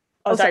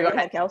 Oh, sorry, go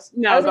ahead, Kels.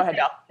 No, go ahead,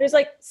 Del. There's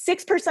like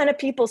 6% of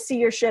people see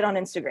your shit on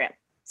Instagram.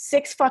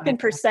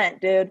 6%,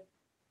 dude.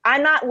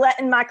 I'm not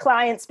letting my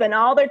clients spend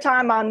all their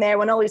time on there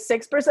when only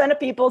 6% of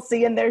people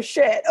seeing their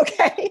shit,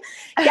 okay?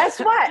 Guess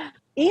what?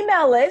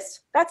 Email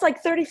list, that's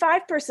like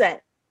 35%.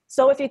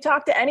 So if you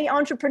talk to any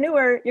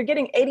entrepreneur, you're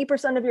getting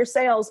 80% of your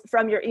sales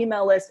from your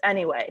email list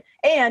anyway.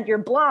 And your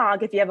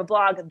blog, if you have a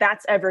blog,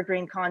 that's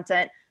evergreen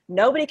content.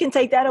 Nobody can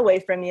take that away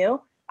from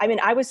you. I mean,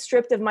 I was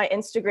stripped of my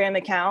Instagram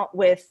account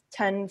with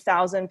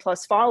 10,000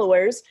 plus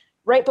followers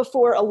right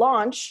before a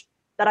launch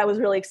that I was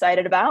really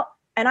excited about,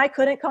 and I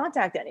couldn't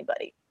contact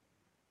anybody.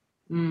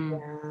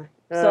 Yeah.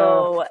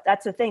 So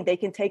that's the thing. They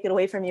can take it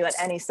away from you at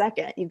any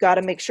second. You've got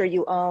to make sure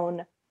you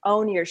own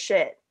your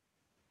shit.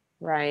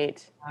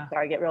 Right.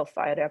 Sorry, I get real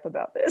fired up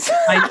about this.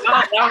 I know,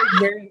 that was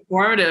very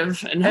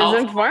informative and helpful.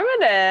 It's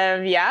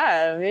informative.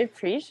 Yeah, we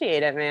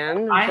appreciate it,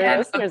 man. I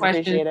had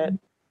appreciate it.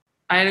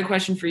 I had a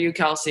question for you,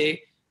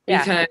 Kelsey,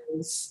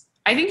 because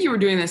I think you were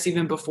doing this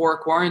even before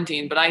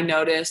quarantine, but I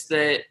noticed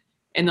that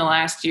in the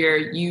last year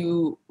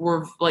you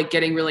were like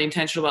getting really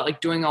intentional about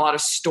like doing a lot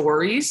of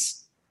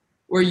stories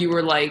where you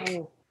were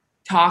like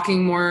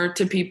talking more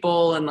to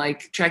people and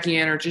like checking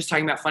in or just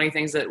talking about funny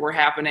things that were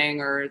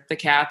happening or the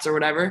cats or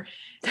whatever.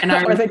 And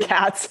or the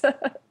cats. there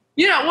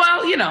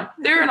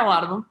are in a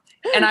lot of them.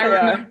 And I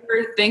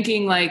remember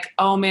thinking like,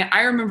 oh man,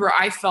 I remember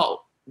I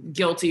felt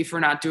guilty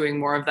for not doing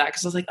more of that.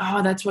 Cause I was like,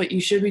 oh, that's what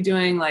you should be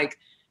doing. Like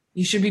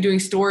you should be doing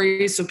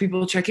stories so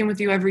people check in with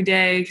you every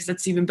day because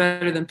that's even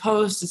better than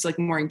posts. It's like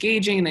more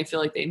engaging and they feel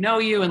like they know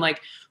you. And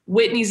like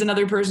Whitney's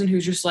another person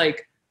who's just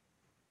like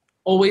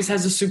always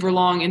has a super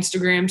long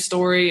Instagram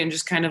story and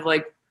just kind of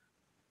like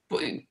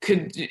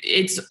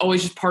it's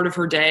always just part of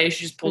her day.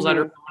 She just pulls out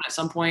her phone at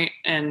some point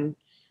and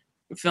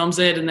films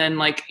it, and then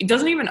like it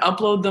doesn't even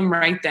upload them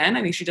right then.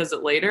 I think she does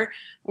it later.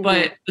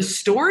 But the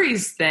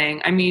stories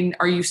thing, I mean,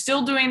 are you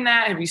still doing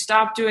that? Have you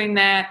stopped doing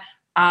that?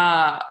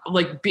 As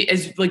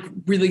like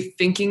really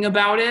thinking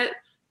about it,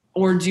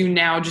 or do you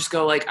now just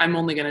go like, I'm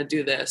only going to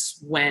do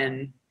this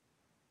when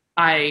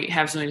I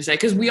have something to say?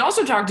 Because we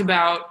also talked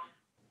about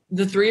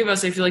the three of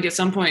us. I feel like at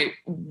some point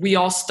we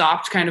all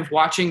stopped kind of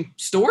watching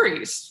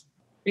stories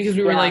because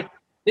we were like,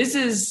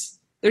 there's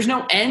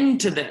no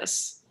end to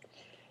this.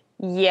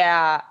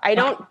 Yeah, I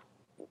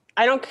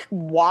don't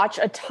watch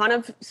a ton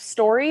of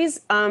stories.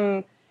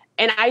 And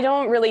I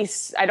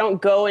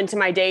don't go into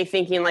my day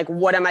thinking like,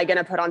 what am I going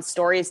to put on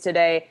stories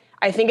today?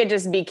 I think it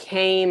just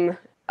became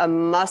a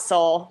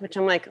muscle, which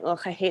I'm like,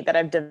 ugh, I hate that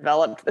I've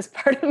developed this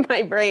part of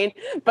my brain,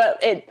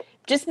 but it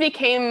just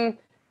became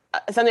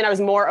something I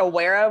was more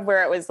aware of,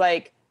 where it was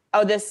like,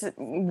 oh, this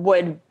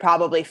would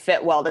probably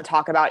fit well to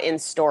talk about in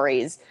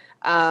stories.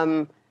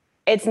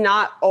 It's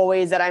not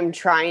always that I'm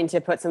trying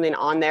to put something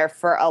on there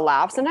for a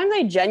laugh. Sometimes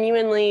I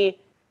genuinely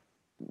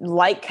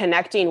like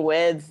connecting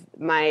with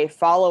my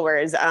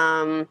followers.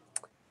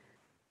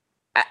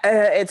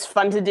 It's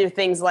fun to do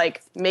things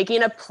like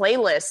making a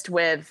playlist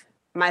with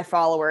my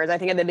followers. I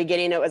think at the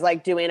beginning it was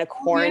like doing a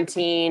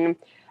quarantine,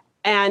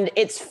 and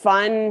it's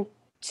fun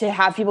to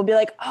have people be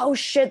like, oh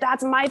shit,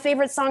 that's my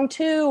favorite song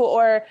too.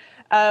 Or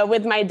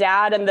with my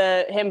dad and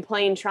him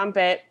playing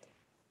trumpet,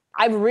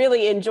 I've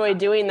really enjoyed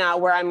doing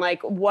that, where I'm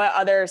like, what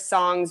other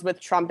songs with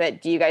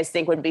trumpet do you guys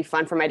think would be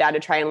fun for my dad to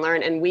try and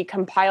learn? And we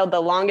compiled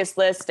the longest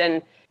list,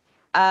 and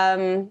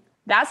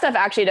that stuff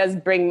actually does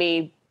bring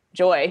me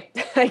joy,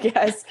 I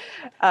guess.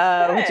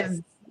 Which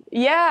is,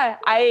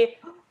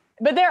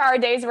 but there are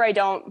days where I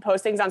don't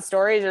post things on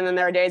stories, and then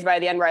there are days by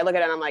the end where I look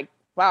at it and I'm like,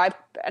 wow, I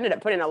ended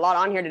up putting a lot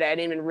on here today. I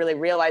didn't even really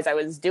realize I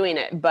was doing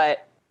it.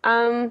 But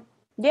I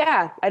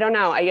don't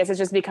know. I guess it's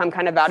just become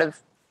kind of out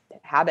of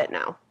habit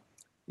now.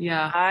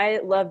 Yeah. I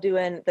love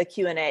doing the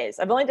Q&As.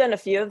 I've only done a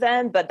few of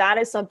them, but that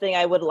is something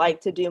I would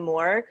like to do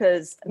more,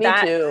 because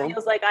that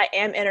feels like I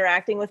am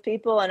interacting with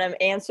people and I'm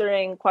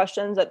answering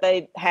questions that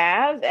they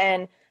have.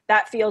 And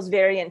that feels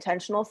very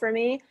intentional for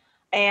me.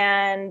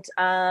 And,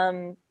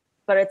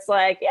 but it's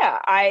like,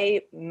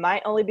 I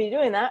might only be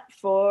doing that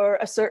for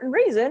a certain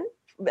reason.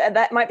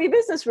 That might be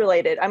business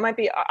related. I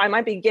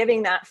might be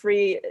giving that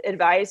free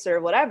advice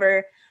or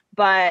whatever,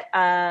 but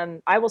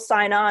I will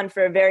sign on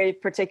for a very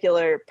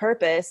particular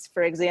purpose.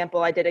 For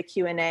example, I did a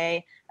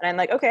Q&A and I'm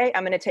like, okay,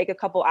 I'm going to take a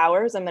couple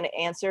hours. I'm going to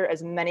answer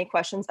as many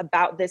questions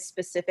about this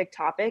specific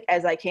topic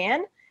as I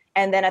can.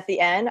 And then at the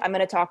end, I'm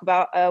going to talk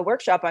about a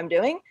workshop I'm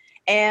doing.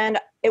 And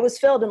it was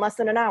filled in less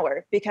than an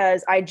hour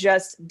because I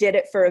just did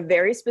it for a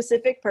very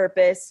specific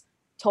purpose,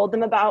 told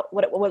them about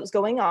what was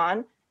going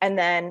on, and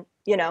then,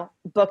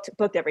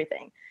 booked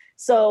everything.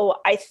 So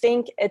I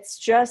think it's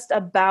just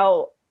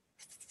about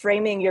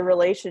framing your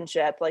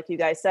relationship, like you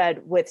guys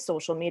said, with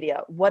social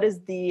media. What is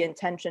the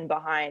intention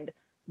behind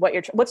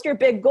what's your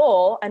big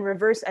goal, and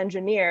reverse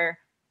engineer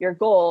your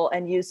goal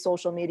and use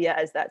social media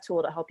as that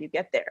tool to help you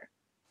get there.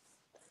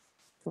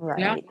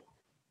 Right.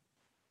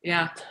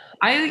 Yeah.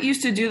 I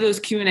used to do those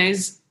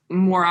Q&As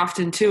more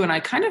often too, and I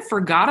kind of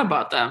forgot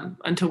about them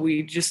until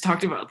we just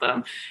talked about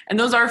them. And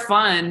those are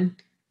fun,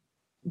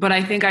 but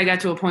I think I got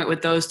to a point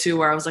with those two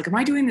where I was like, am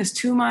I doing this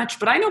too much?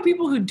 But I know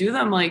people who do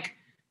them like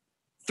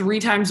 3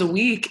 times a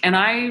week, and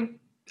I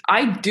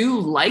do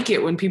like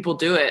it when people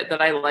do it,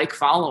 that I like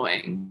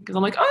following, because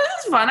I'm like, oh,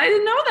 this is fun. I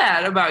didn't know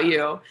that about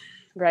you.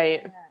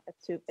 Right. I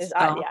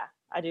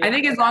do. I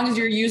think as long as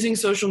you're using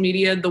social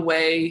media in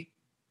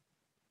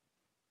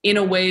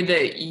a way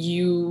that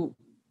you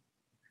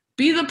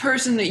be the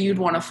person that you'd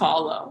want to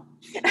follow.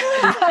 That's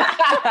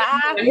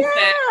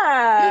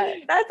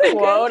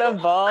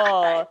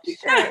quotable.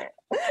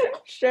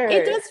 Sure.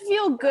 It does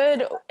feel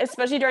good,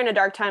 especially during a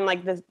dark time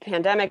like the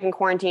pandemic and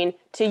quarantine,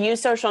 to use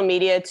social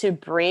media to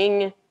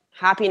bring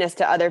happiness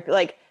to other,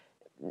 like,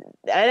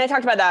 and I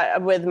talked about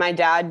that with my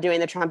dad doing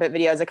the trumpet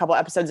videos a couple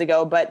episodes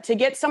ago, but to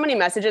get so many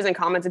messages and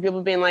comments of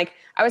people being like,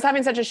 I was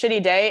having such a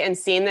shitty day and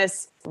seeing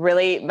this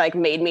really like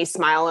made me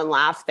smile and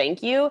laugh.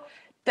 Thank you.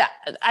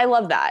 I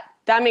love that.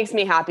 That makes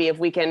me happy if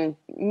we can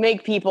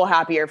make people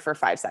happier for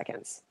 5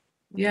 seconds.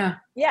 Yeah.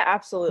 Yeah,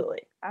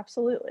 absolutely.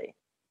 Absolutely.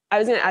 I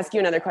was going to ask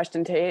you another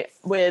question, Tate.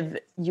 With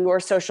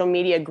your social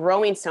media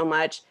growing so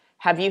much,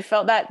 have you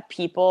felt that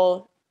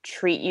people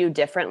treat you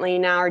differently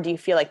now? Or do you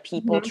feel like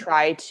people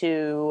try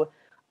to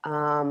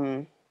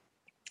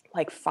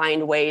like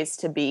find ways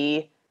to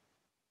be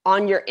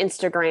on your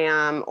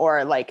Instagram,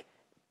 or like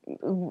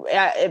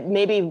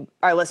maybe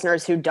our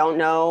listeners who don't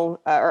know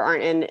or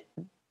aren't in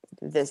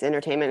this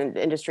entertainment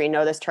industry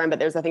know this term, but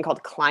there's a thing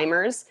called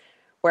climbers,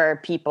 where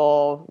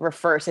people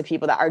refer to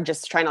people that are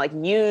just trying to like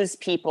use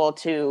people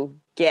to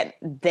get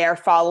their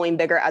following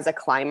bigger as a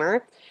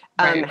climber.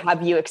 Right.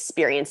 Have you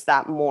experienced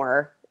that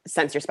more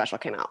since your special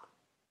came out?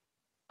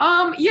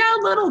 Yeah,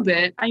 a little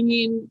bit. I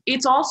mean,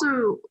 it's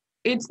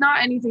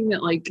not anything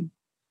that like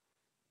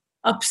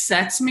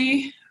upsets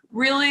me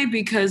really,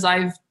 because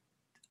I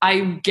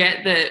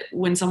get that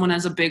when someone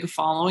has a big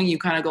following, you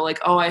kind of go like,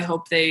 oh, I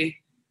hope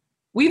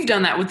we've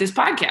done that with this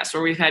podcast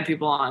where we've had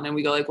people on and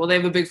we go like, well, they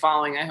have a big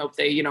following. I hope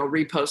they,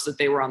 repost that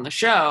they were on the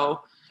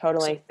show.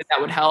 Totally. So that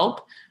would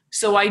help.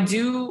 So I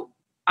do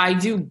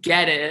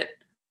get it.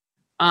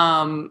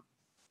 And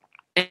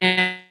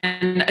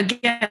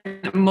again,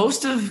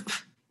 most of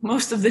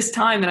this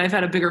time that I've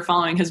had a bigger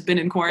following has been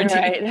in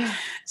quarantine. Right.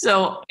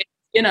 So,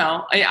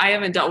 I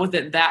haven't dealt with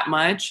it that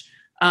much.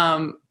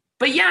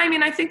 But yeah, I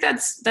mean, I think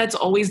that's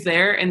always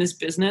there in this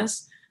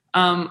business.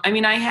 I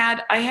mean,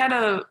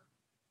 I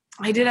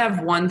did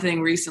have one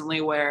thing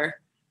recently where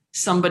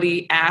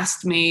somebody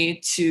asked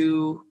me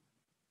to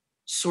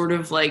sort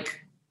of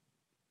like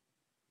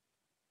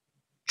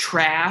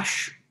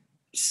trash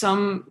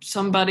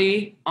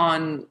somebody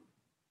on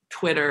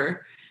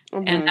Twitter.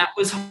 Mm-hmm. And that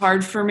was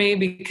hard for me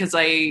because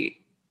I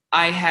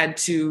had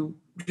to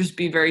just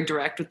be very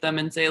direct with them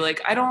and say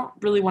like, I don't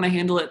really want to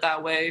handle it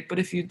that way, but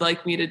if you'd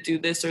like me to do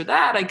this or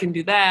that, I can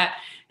do that.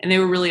 And they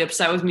were really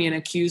upset with me and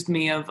accused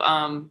me of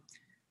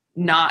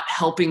not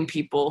helping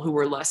people who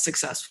were less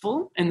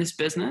successful in this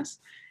business.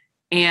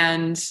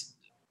 And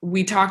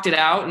we talked it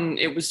out and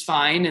it was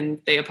fine and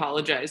they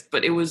apologized,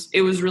 but it was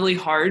really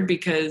hard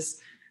because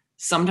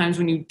sometimes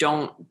when you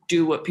don't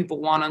do what people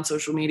want on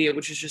social media,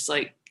 which is just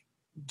like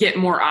get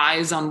more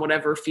eyes on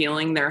whatever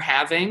feeling they're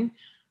having,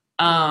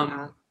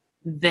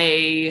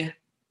 they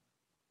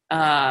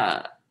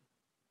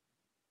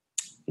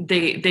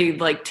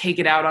like take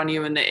it out on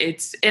you. And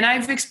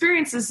I've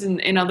experienced this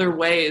in other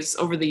ways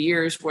over the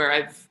years where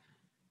I've,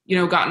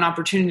 gotten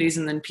opportunities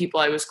and then people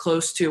I was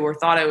close to or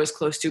thought I was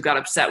close to got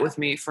upset with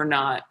me for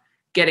not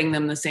getting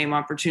them the same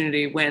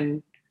opportunity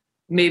when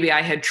maybe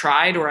I had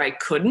tried or I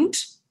couldn't,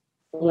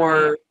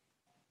 or,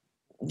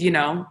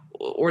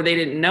 or they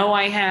didn't know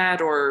I had,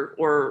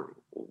 or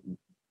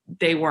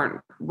they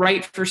weren't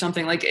right for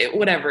something like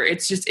whatever.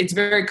 It's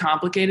very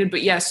complicated,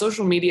 but yeah,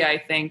 social media, I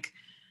think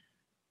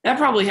that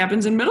probably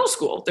happens in middle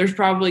school. There's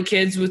probably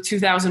kids with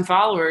 2,000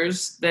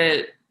 followers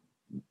that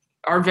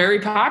are very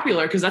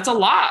popular because that's a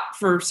lot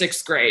for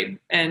 6th grade.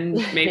 And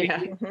maybe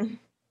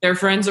their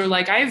friends are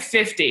like, I have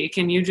 50.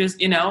 Can you just,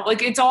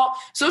 like it's all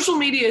social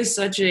media is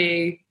such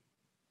a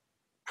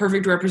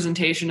perfect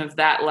representation of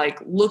that. Like,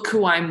 look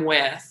who I'm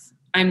with.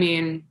 I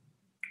mean,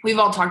 we've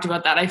all talked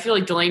about that. I feel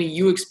like Delaney,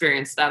 you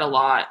experienced that a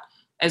lot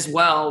as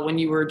well when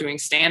you were doing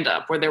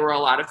stand-up, where there were a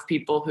lot of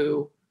people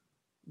who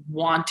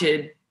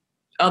wanted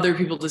other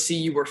people to see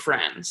you were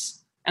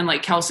friends. And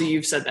like Kelsey,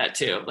 you've said that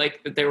too.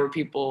 Like that there were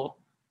people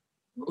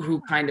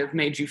who kind of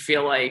made you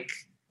feel like,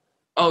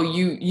 oh,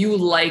 you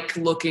like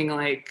looking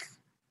like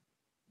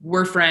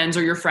we're friends,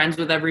 or you're friends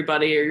with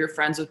everybody, or you're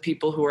friends with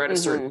people who are at a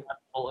certain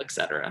level, et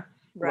cetera.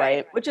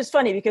 Right. Which is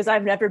funny because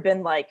I've never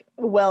been like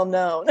well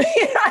known.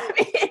 You know what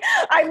I mean?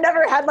 I've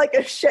never had like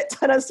a shit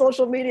ton of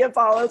social media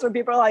followers where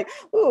people are like,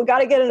 ooh, got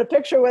to get in a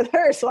picture with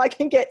her so I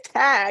can get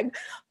tagged.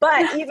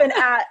 But even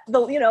at the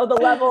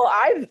level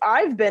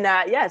I've been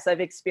at, yes, I've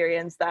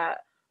experienced that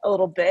a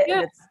little bit.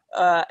 Yeah.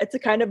 And it's a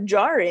kind of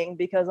jarring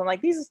because I'm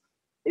like, these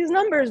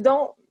numbers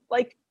don't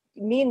like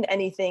mean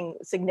anything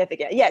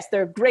significant. Yes,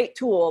 they're a great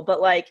tool, but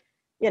like,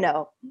 you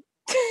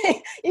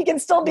can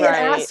still be an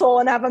asshole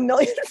and have 1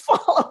 million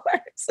followers.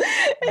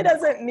 It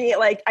doesn't mean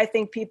like, I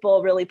think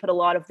people really put a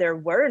lot of their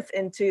worth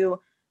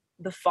into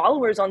the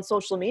followers on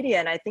social media.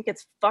 And I think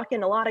it's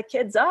fucking a lot of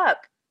kids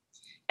up.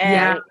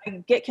 And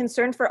I get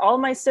concerned for all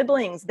my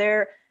siblings.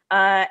 They're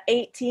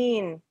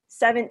 18,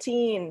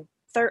 17,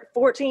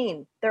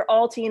 14. They're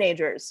all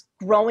teenagers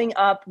growing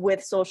up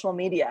with social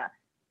media.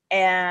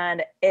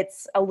 And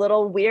it's a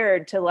little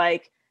weird to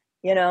like,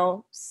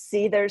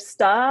 see their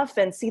stuff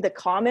and see the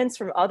comments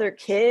from other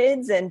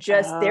kids and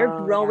just they're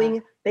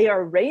growing. They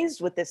are raised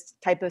with this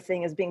type of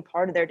thing as being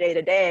part of their day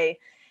to day.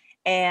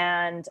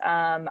 And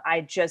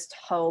I just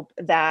hope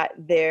that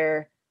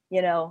their,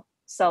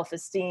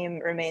 self-esteem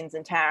remains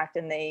intact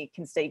and they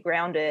can stay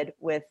grounded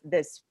with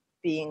this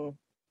being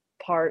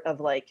part of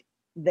like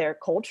their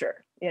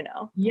culture,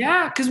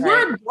 Yeah, because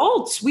we're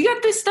adults. We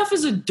got this stuff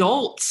as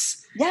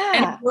adults. Yeah.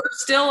 And we're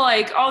still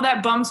like, oh,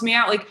 that bums me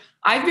out. Like,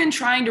 I've been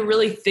trying to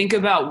really think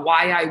about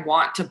why I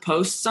want to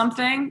post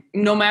something,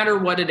 no matter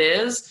what it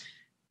is,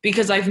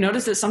 because I've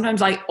noticed that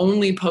sometimes I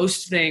only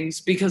post things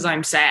because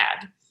I'm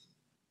sad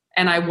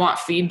and I want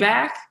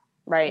feedback.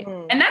 Right.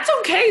 And that's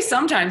okay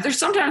sometimes. There's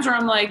sometimes where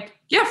I'm like,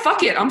 yeah,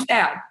 fuck it. I'm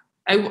sad.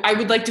 I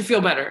would like to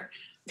feel better.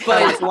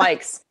 But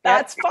likes.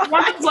 That's fine.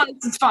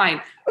 Likes, it's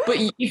fine. But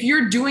if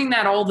you're doing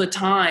that all the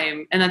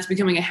time and that's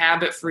becoming a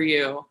habit for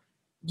you,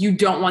 you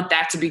don't want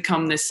that to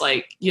become this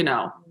like,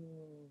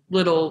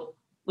 little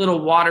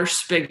water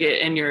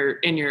spigot in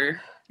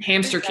your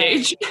hamster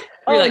cage.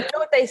 Oh, like, you know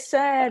what they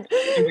said?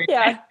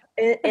 Yeah.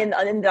 in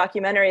the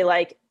documentary,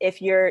 like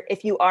if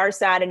you are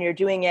sad and you're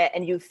doing it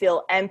and you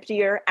feel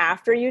emptier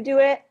after you do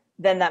it,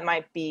 then that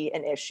might be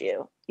an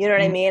issue. You know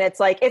what I mean? It's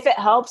like, if it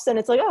helps, then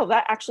it's like, oh,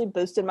 that actually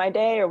boosted my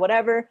day or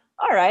whatever.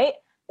 All right.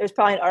 There's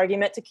probably an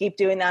argument to keep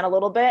doing that a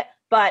little bit.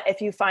 But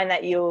if you find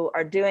that you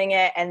are doing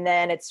it and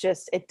then it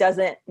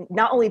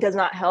not only does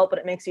not help, but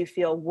it makes you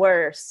feel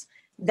worse,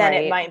 then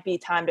it might be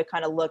time to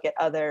kind of look at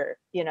other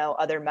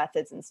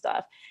methods and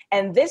stuff.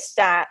 And this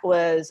stat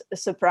was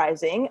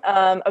surprising.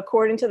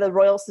 According to the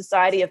Royal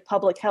Society of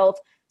Public Health,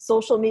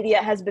 social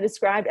media has been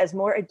described as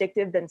more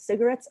addictive than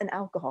cigarettes and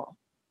alcohol.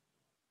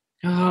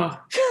 Oh.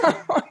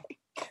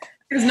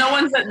 Because no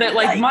one said that,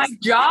 like, my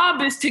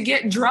job is to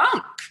get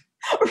drunk.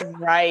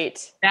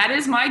 Right. That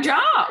is my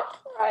job.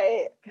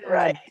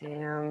 Right.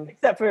 Damn.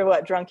 Except for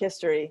what? Drunk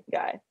history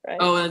guy, right?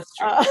 Oh, that's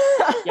true.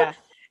 Yeah.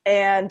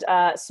 And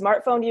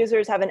smartphone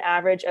users have an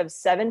average of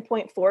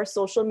 7.4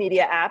 social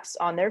media apps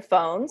on their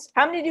phones.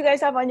 How many do you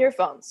guys have on your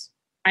phones?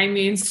 I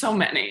mean, so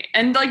many.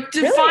 And like,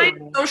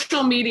 define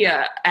social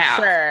media app.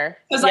 Sure.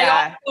 Because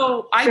I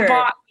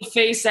bought the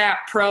Face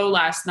App Pro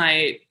last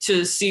night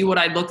to see what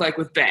I'd look like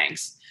with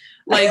bangs.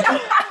 Like,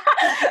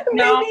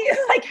 maybe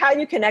like how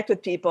you connect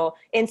with people: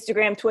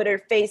 Instagram,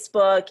 Twitter,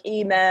 Facebook,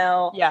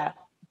 email. Yeah.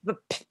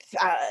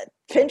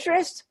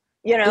 Pinterest.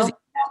 Does email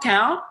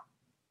count?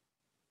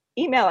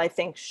 Email, I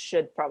think,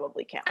 should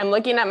probably count. I'm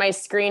looking at my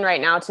screen right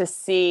now to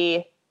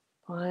see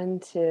 1,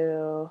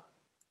 2,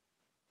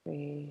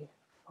 3,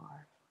 4.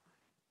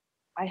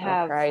 I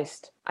have. Oh,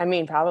 Christ. I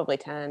mean, probably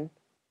 10.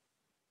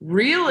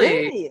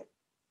 Really?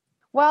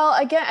 Well,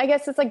 again, I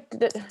guess it's like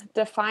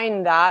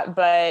define that,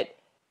 but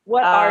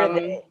what are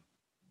they?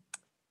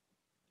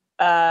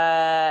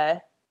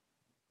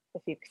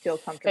 If you feel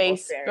comfortable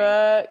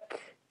Facebook.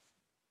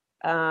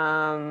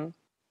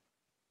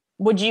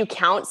 Would you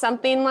count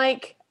something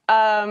like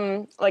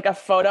a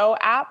photo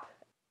app?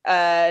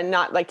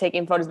 Not like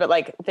taking photos, but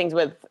like things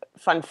with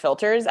fun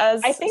filters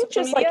as I think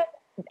just media? like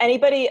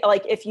anybody,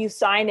 like if you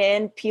sign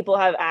in, people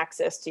have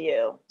access to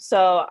you.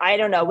 So I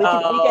don't know. We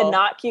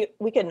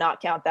could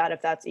not count that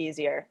if that's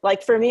easier.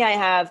 Like for me, I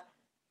have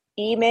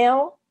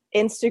email,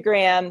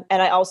 Instagram, and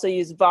I also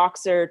use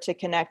Voxer to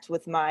connect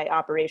with my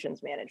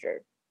operations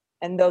manager.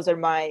 And those are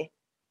my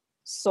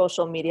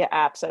social media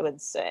apps, I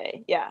would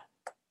say. Yeah.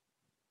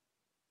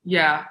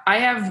 Yeah. I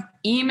have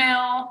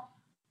email.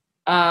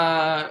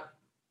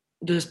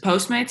 Does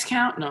Postmates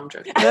count? No, I'm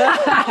joking.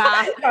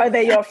 Are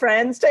they your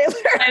friends, Taylor?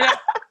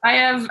 I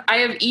have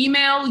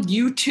email,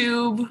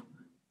 YouTube,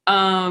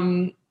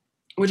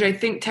 which I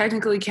think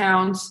technically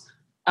counts,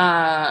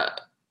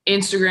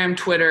 Instagram,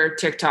 Twitter,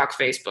 TikTok,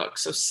 Facebook.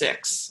 So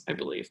 6, I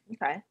believe.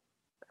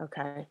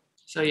 Okay.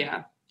 So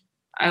yeah.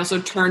 I also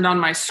turned on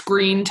my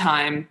screen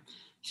time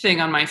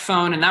thing on my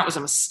phone, and that was a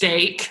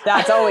mistake.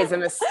 That's always a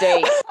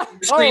mistake.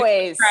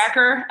 Always.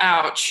 Tracker.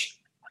 Ouch.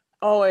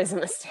 Always a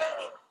mistake.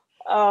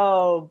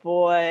 Oh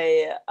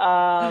boy.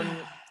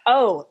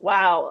 Oh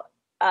wow.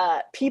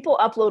 People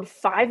upload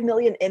 5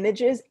 million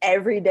images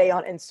every day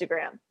on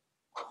Instagram.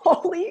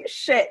 Holy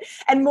shit.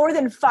 And more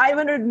than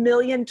 500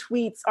 million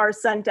tweets are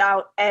sent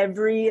out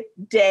every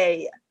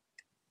day.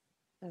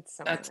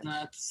 That's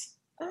nuts.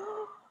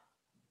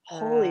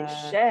 Holy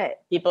shit.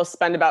 People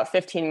spend about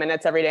 15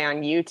 minutes every day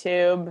on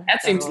YouTube.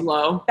 That seems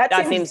low.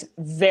 That seems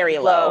very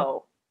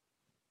low.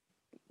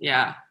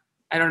 Yeah.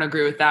 I don't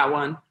agree with that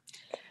one.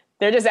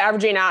 They're just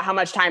averaging out how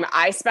much time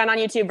I spend on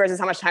YouTube versus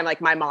how much time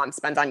like my mom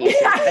spends on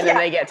YouTube. And then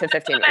they get to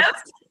 15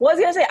 minutes. Well, I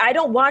was going to say, I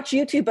don't watch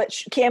YouTube, but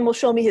Cam will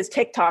show me his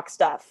TikTok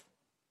stuff.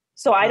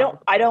 So I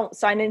don't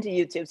sign into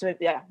YouTube. So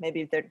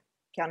maybe they're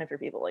counting for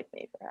people like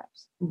me,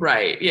 perhaps.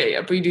 Right.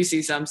 Yeah. But you do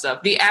see some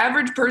stuff. The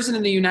average person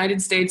in the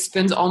United States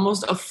spends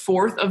almost a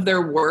fourth of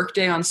their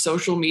workday on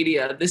social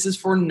media. This is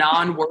for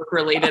non-work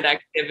related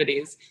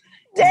activities.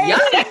 Dang.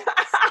 Yikes.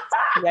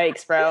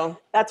 Yikes, bro.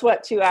 That's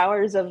what, 2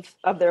 hours of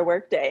their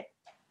workday.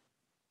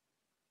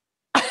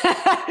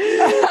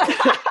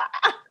 I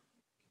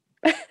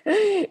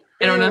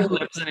don't have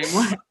lips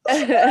anymore.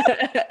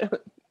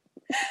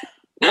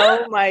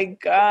 Oh my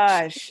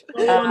gosh.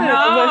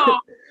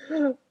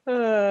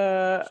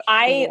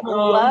 I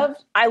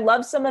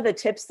love some of the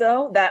tips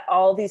though that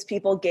all these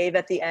people gave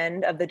at the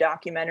end of the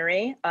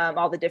documentary,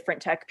 all the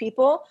different tech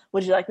people.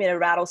 Would you like me to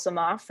rattle some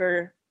off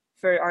for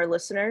our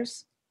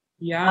listeners?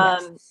 Yeah.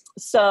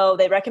 So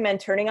they recommend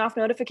turning off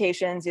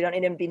notifications. You don't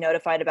need to be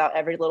notified about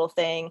every little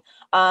thing.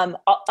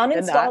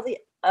 Uninstall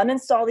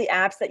the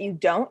apps that you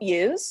don't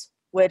use,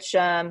 which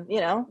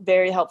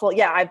very helpful.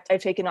 Yeah,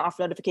 I've taken off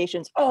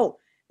notifications. Oh,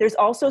 there's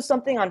also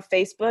something on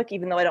Facebook,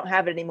 even though I don't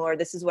have it anymore.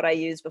 This is what I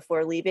used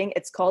before leaving.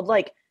 It's called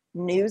like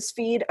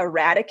Newsfeed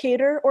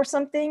Eradicator or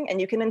something,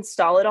 and you can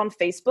install it on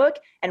Facebook.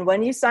 And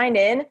when you sign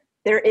in,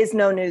 there is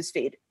no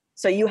newsfeed.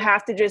 So you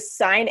have to just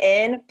sign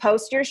in,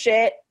 post your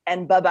shit,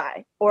 and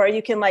bye-bye. Or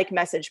you can like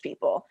message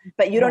people,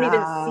 but you don't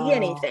even see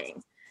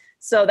anything.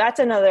 So that's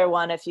another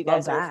one if you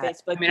guys are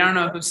Facebook. I mean, I don't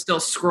know who's still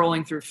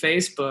scrolling through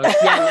Facebook.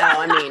 Yeah,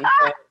 no, I mean.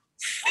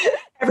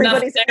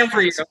 Everybody's there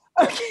for you.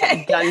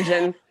 Okay.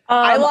 Dungeon.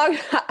 I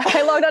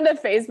logged onto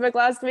Facebook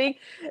last week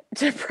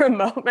to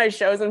promote my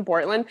shows in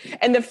Portland,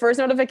 and the first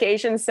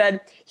notification said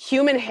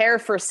human hair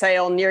for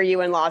sale near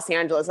you in Los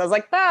Angeles. I was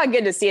like,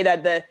 good to see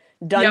that the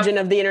dungeon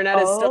of the internet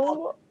is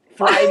still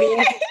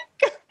thriving.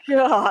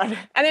 God.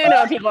 I didn't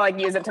know if people like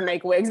use it to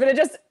make wigs, but it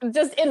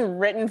just in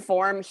written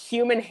form,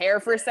 human hair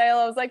for sale.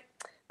 I was like,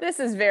 this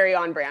is very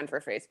on brand for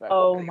Facebook.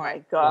 Oh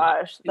my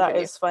gosh, that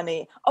is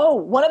funny. Oh,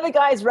 one of the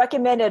guys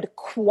recommended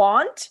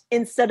Quant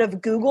instead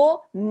of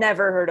Google.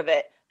 Never heard of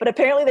it. But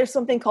apparently there's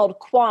something called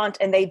Quant,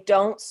 and they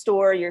don't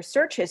store your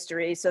search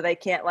history, so they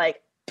can't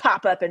like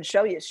pop up and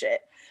show you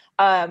shit.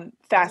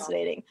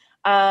 Fascinating.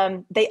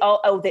 They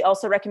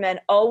also recommend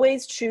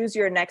always choose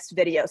your next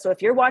video. So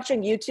if you're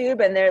watching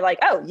YouTube and they're like,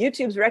 oh,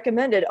 YouTube's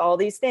recommended all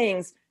these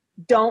things,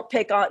 don't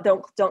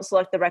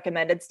select the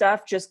recommended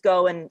stuff. Just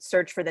go and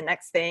search for the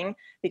next thing,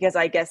 because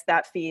I guess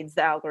that feeds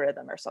the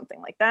algorithm or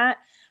something like that.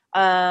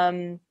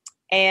 And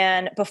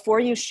before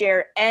you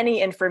share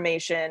any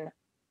information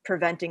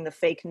preventing the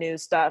fake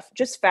news stuff,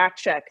 just fact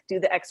check,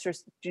 do the extra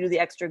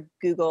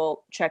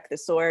Google, check the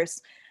source.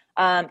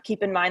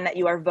 Keep in mind that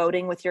you are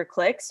voting with your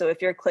clicks. So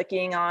if you're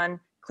clicking on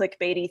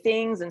clickbaity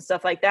things and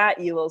stuff like that,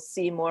 you will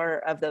see more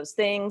of those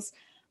things.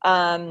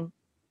 And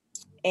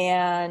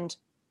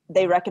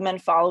they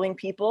recommend following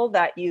people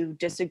that you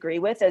disagree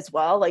with as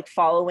well, like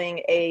following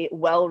a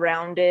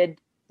well-rounded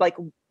like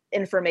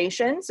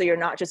information. So you're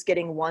not just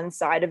getting one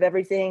side of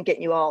everything,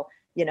 getting you all,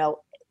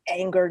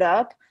 angered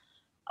up.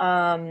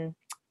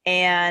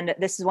 And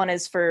this one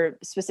is for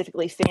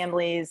specifically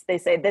families. They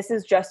say this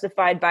is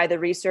justified by the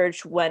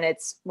research when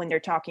you're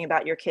talking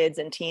about your kids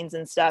and teens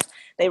and stuff.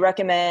 They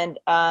recommend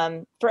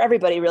for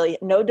everybody really,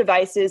 no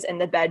devices in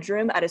the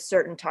bedroom at a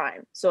certain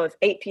time. So if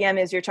 8 p.m.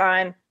 is your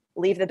time,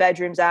 leave the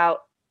bedrooms out.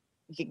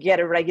 You could get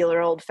a regular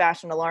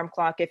old-fashioned alarm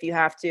clock if you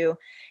have to.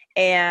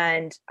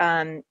 And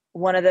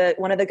one of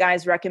the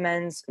guys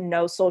recommends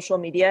no social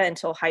media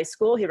until high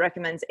school. He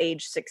recommends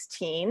age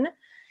 16.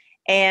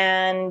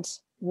 And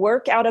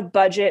work out a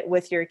budget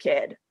with your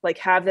kid, like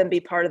have them be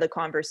part of the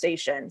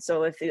conversation.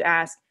 So if you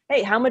ask,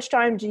 hey, how much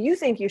time do you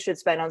think you should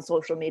spend on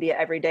social media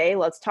every day?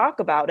 Let's talk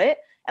about it.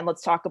 And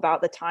let's talk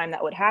about the time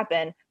that would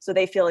happen. So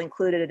they feel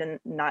included and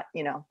not,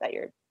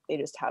 that they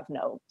just have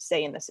no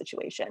say in the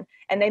situation.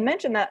 And they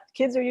mentioned that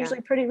kids are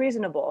usually pretty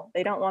reasonable.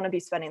 They don't want to be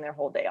spending their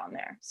whole day on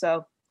there.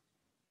 So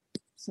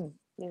some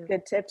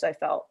good tips, I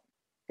felt.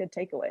 Good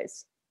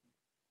takeaways.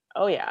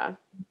 Oh, yeah.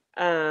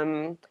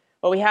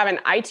 Well, we have an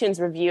iTunes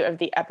review of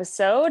the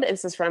episode.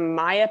 This is from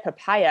Maya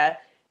Papaya.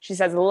 She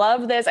says,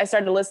 love this. I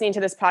started listening to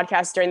this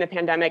podcast during the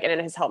pandemic, and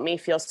it has helped me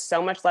feel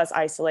so much less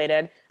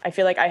isolated. I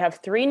feel like I have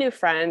 3 new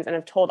friends and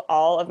have told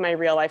all of my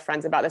real life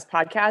friends about this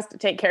podcast.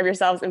 Take care of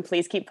yourselves and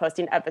please keep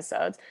posting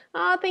episodes.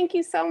 Oh, thank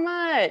you so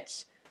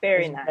much.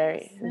 Very nice.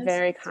 Very,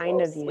 very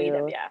kind of you. Sweet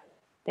of you.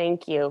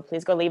 Thank you.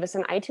 Please go leave us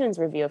an iTunes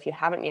review if you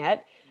haven't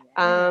yet.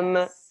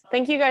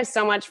 Thank you guys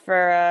so much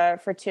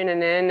for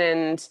tuning in,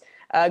 and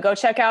go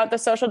check out The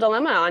Social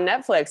Dilemma on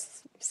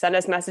Netflix. Send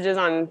us messages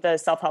on the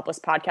Self-Helpless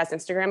Podcast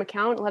Instagram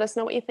account. Let us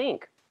know what you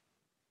think.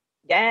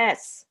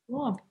 Yes. Cool.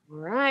 All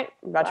right.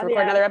 I'm about to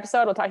record another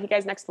episode. We'll talk to you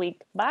guys next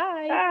week.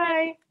 Bye.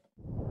 Bye.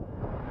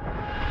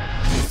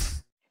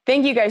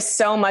 Thank you guys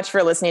so much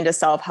for listening to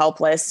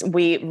Self-Helpless.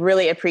 We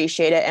really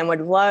appreciate it and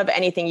would love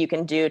anything you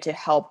can do to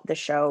help the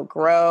show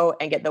grow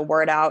and get the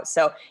word out.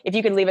 So if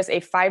you could leave us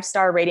a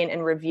 5-star rating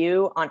and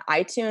review on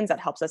iTunes, that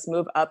helps us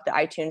move up the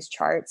iTunes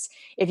charts.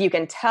 If you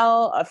can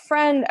tell a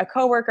friend, a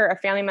coworker, a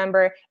family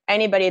member,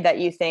 anybody that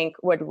you think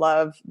would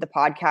love the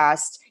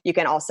podcast, you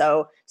can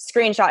also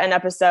screenshot an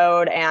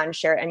episode and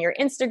share it in your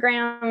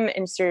Instagram,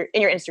 in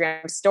your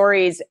Instagram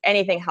stories.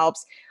 Anything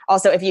helps.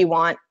 Also, if you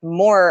want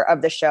more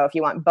of the show, if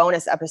you want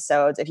bonus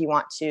episodes, if you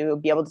want to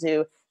be able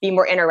to be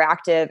more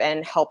interactive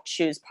and help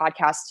choose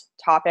podcast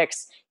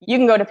topics, you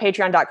can go to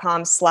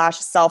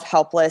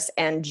patreon.com/selfhelpless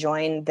and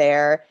join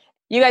there.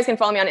 You guys can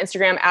follow me on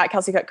Instagram at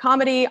Kelsey Cook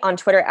Comedy, on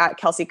Twitter at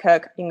Kelsey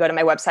Cook. You can go to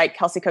my website,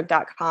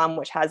 kelseycook.com,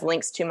 which has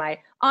links to my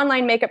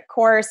online makeup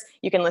course.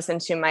 You can listen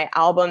to my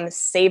album,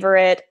 Savor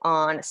It,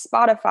 on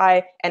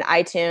Spotify and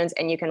iTunes.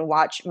 And you can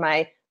watch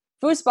my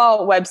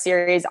foosball web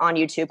series on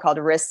YouTube called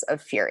Wrists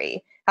of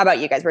Fury. How about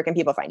you guys? Where can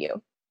people find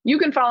you? You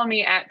can follow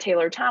me at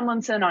Taylor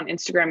Tomlinson on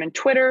Instagram and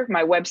Twitter.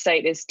 My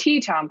website is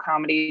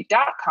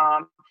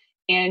ttomcomedy.com.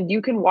 And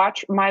you can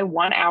watch my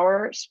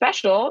 1-hour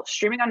special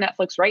streaming on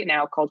Netflix right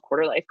now called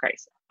Quarter Life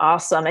Crisis.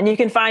 Awesome. And you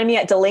can find me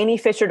at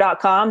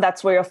DelaneyFisher.com.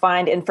 That's where you'll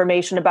find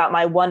information about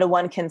my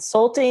one-to-one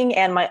consulting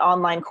and my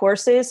online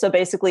courses. So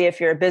basically, if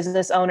you're a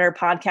business owner,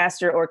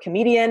 podcaster, or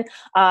comedian,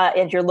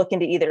 and you're looking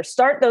to either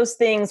start those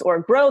things or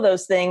grow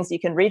those things, you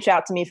can reach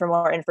out to me for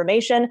more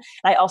information.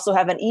 I also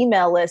have an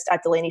email list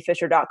at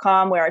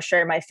DelaneyFisher.com where I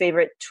share my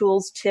favorite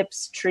tools,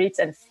 tips, treats,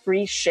 and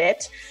free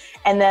shit.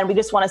 And then we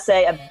just want to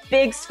say a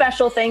big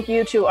special thank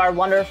you to our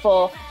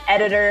wonderful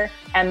editor,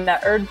 Emma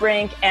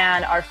Erdbrink,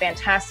 and our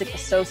fantastic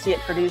associate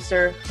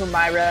producer,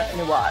 Humaira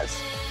Nawaz.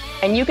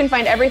 And you can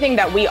find everything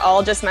that we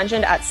all just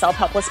mentioned at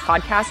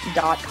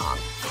selfhelplesspodcast.com.